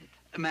feel it.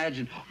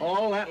 Imagine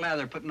all that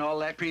lather putting all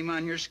that cream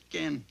on your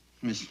skin,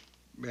 Miss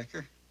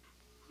Becker.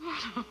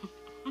 Oh,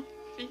 I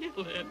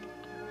feel it.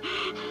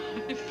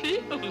 I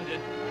feel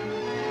it.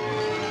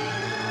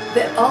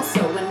 That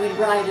also, when we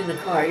ride in a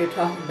car, you're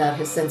talking about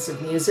his sense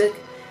of music.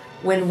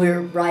 When we're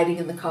riding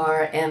in the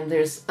car and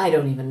there's, I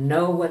don't even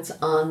know what's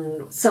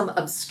on, some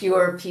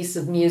obscure piece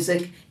of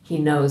music, he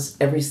knows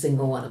every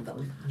single one of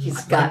them.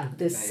 He's got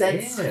this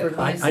sense for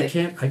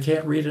music. I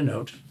can't read a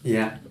note.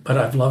 Yeah. But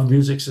I've loved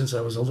music since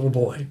I was a little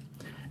boy.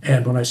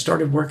 And when I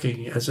started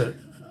working I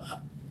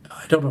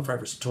don't know if I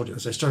ever told you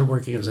this, I started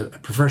working as a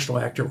professional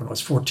actor when I was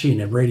 14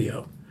 in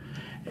radio.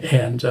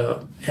 And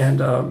I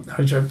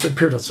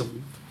appeared on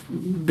some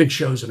big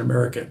shows in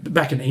America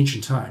back in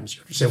ancient times.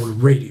 You could say when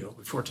radio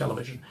before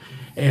television.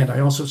 And I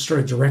also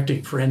started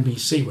directing for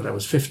NBC when I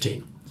was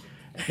 15.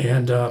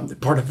 And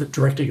part of the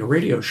directing a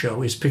radio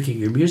show is picking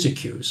your music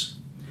cues.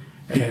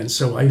 And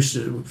so I used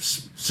to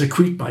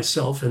secrete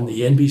myself in the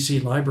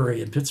NBC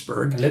library in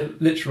Pittsburgh. A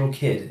literal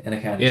kid in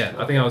a candy Yeah,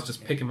 store. I think I was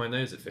just picking my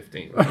nose at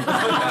 15.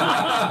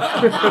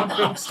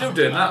 Still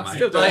doing that, mate.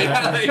 Still doing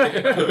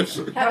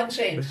that. Haven't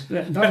changed.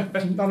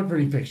 Not a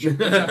pretty picture.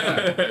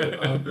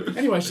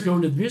 Anyway, I used to go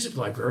into the music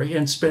library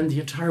and spend the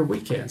entire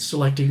weekend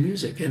selecting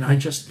music. And I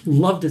just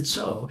loved it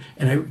so.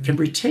 And I can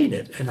retain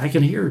it. And I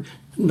can hear,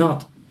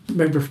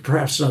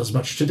 perhaps not as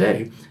much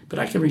today, but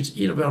I can read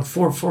about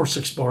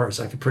 6 bars.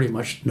 I can pretty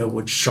much know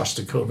which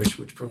Shostakovich,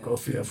 which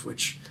Prokofiev,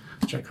 which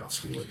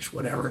Tchaikovsky, which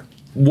whatever.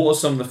 What are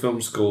some of the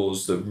film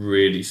scores that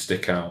really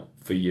stick out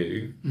for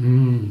you?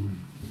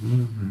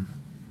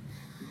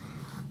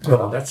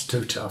 Well, that's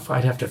too tough.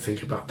 I'd have to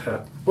think about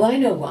that. Well, I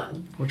know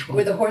one. Which one?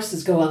 Where the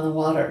horses go on the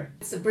water.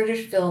 It's a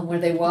British film where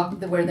they run.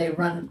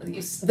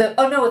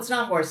 Oh no, it's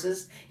not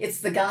horses. It's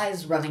the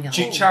guys running.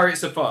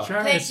 Chariots of Fire.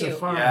 Chariots Thank of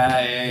Fire.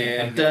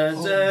 Yeah. Dun,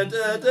 dun,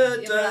 dun,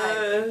 dun,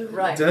 dun,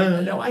 Right.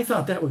 dun. No, I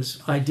thought that was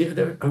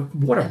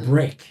what a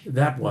break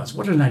that was.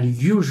 What an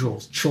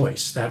unusual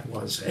choice that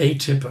was.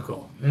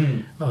 Atypical.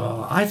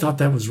 I thought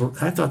that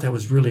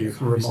was really a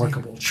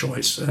remarkable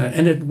choice,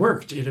 and it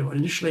worked.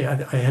 Initially, I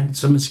had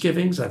some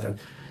misgivings. I thought,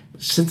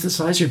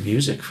 synthesize your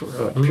music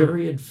for a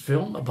period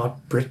film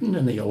about Britain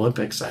and the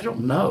Olympics? I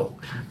don't know,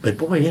 but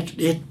boy,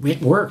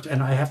 it worked.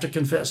 And I have to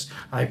confess,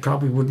 I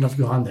probably wouldn't have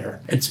gone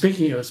there. And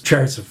speaking of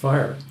Chariots of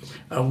Fire,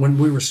 when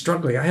we were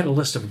struggling, I had a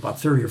list of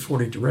about 30 or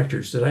 40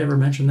 directors. Did I ever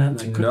mention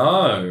that?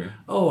 No.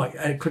 Oh,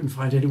 I couldn't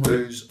find anyone.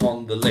 Who's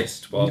on the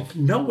list, Bob?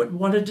 No one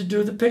wanted to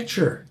do the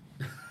picture.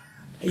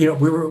 We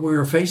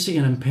were facing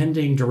an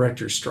impending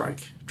Directors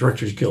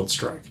Guild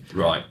strike.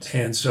 Right.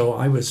 And so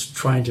I was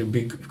trying to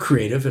be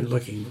creative and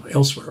looking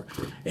elsewhere.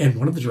 And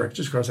one of the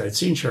directors, of course, I had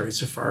seen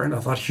Chariots of Fire, and I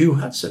thought Hugh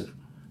Hudson.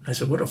 I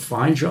said, what a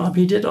fine job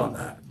he did on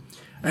that.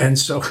 And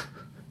so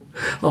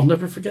I'll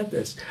never forget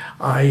this.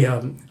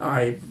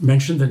 I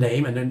mentioned the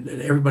name, and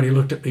then everybody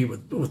looked at me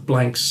with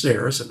blank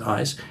stares and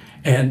eyes.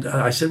 And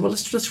I said, well,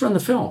 let's run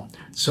the film.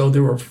 So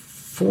there were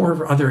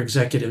 4 other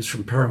executives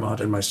from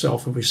Paramount and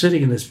myself, and we're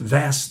sitting in this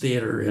vast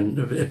theater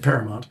at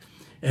Paramount,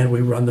 and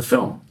we run the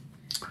film.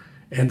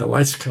 And the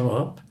lights come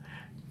up,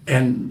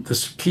 and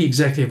this key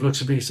executive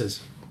looks at me and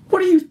says,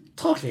 "What are you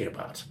talking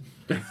about?"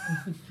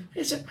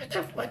 He said,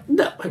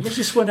 "No." And they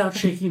just went out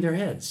shaking their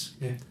heads.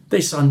 Yeah.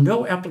 They saw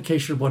no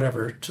application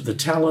whatever to the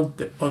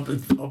talent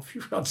of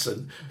Hugh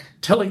Hudson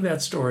telling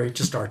that story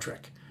to Star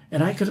Trek.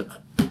 And at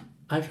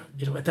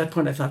that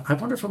point I thought, I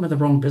wonder if I'm in the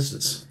wrong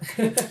business.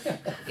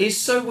 It's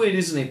so weird,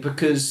 isn't it?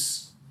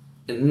 Because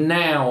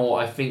now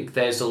I think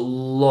there's a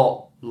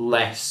lot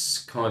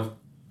less kind of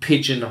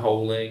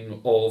pigeonholing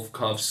of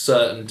kind of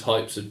certain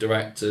types of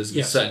directors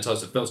and certain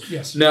types of films.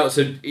 Yes. Now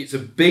it's a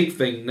big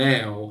thing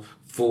now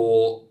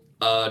for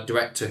a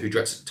director who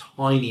directs a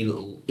tiny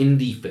little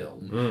indie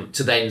film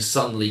to then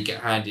suddenly get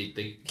handed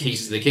the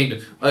keys to the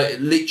kingdom.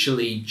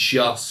 Literally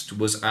just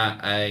was at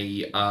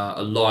a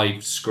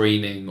live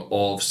screening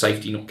of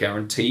Safety Not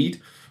Guaranteed,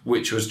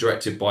 which was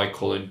directed by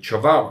Colin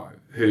Trevorrow,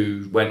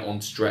 who went on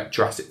to direct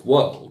Jurassic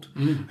World,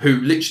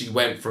 who literally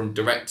went from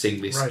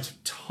directing this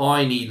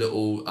tiny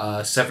little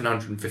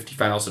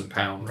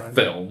 £750,000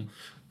 film,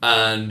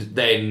 and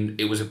then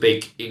it was a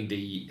big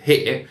indie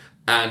hit,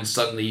 and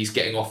suddenly he's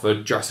getting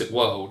offered Jurassic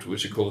World,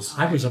 which of course...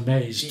 I was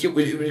amazed. It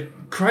was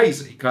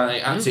crazy, kind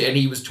of, absolutely. And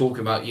he was talking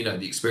about,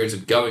 the experience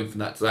of going from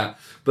that to that.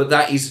 But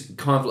that is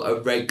kind of like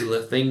a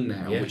regular thing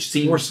now, which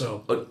seems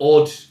an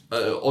odd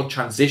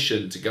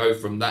transition to go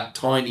from that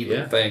tiny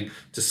little thing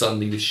to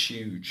suddenly this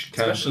huge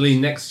canvas. Especially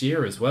next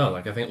year as well.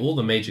 Like, I think all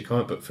the major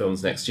comic book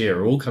films next year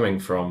are all coming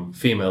from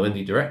female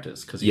indie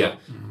directors. Because you got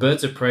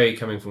Birds of Prey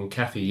coming from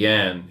Kathy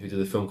Yan, who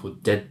did a film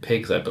called Dead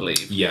Pigs, I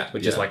believe.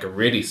 Which is like a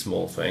really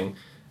small thing.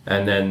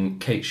 And then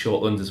Kate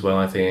Shortland as well,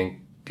 I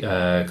think.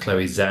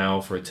 Chloe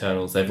Zhao for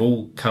Eternals. They've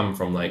all come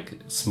from like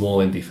small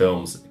indie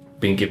films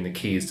being given the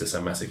keys to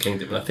some massive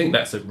kingdom. And I think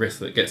that's a risk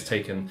that gets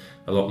taken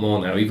a lot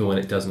more now, even when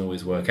it doesn't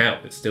always work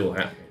out. It's still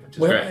happening.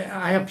 Well,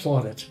 I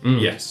applaud it.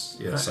 Yes.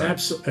 I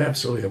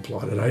absolutely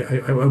applaud it.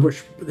 I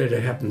wish that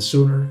it happened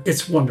sooner.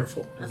 It's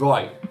wonderful.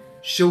 Right.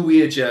 Shall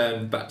we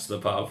adjourn back to the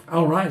pub?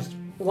 All right.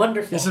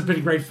 Wonderful. This has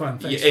been great fun.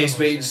 Thanks It's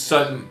been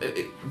so...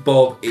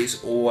 Bob,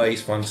 it's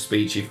always fun to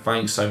speak to you.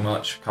 Thanks so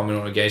much for coming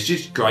on again. It's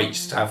just great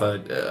just to have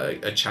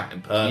a chat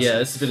in person. Yeah,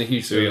 this has been a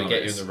huge thrill to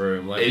get you in the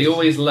room. Like, we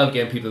always love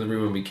getting people in the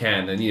room when we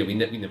can, and we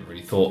never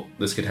really thought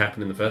this could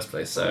happen in the first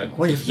place. So,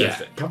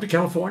 come to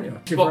California.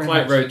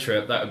 Spotlight road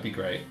trip, that would be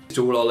great.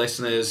 To all our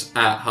listeners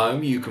at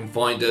home, you can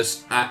find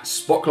us at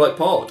Spotlight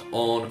Pod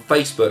on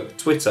Facebook,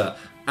 Twitter,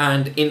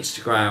 and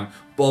Instagram.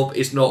 Bob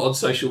is not on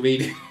social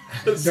media.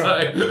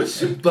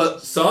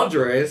 But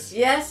Sandra is.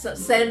 Yes,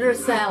 Sandra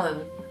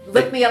Salin.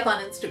 Look me up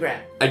on Instagram.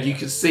 And you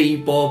can see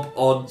Bob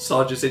on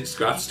Sandra's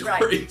Instagram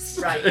stories.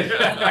 Right.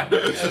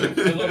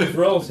 A lot of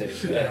royalty.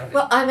 Yeah.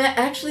 Well, I'm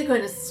actually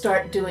going to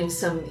start doing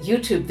some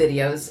YouTube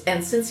videos,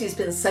 and since he's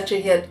been such a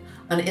hit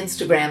on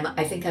Instagram,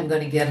 I think I'm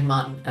going to get him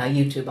on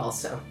YouTube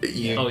also.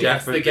 You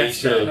definitely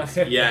should.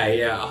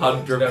 Yeah,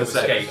 100%. No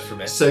escape from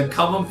it. So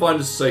come and find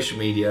us on social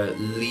media.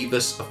 Leave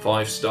us a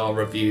 5-star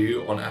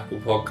review on Apple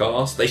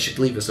Podcasts. They should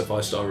leave us a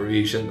 5-star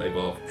review, shouldn't they,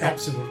 Bob?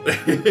 Absolutely.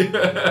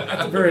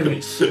 At the very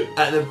least.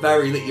 At the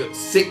very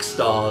least. 6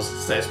 stars,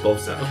 says Bob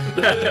Sal.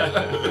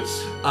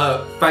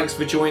 Thanks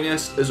for joining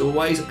us, as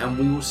always, and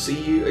we will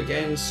see you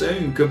again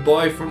soon.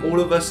 Goodbye from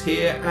all of us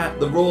here at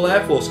the Royal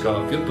Air Force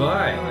Club.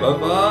 Goodbye.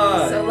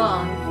 Bye-bye. So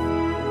long.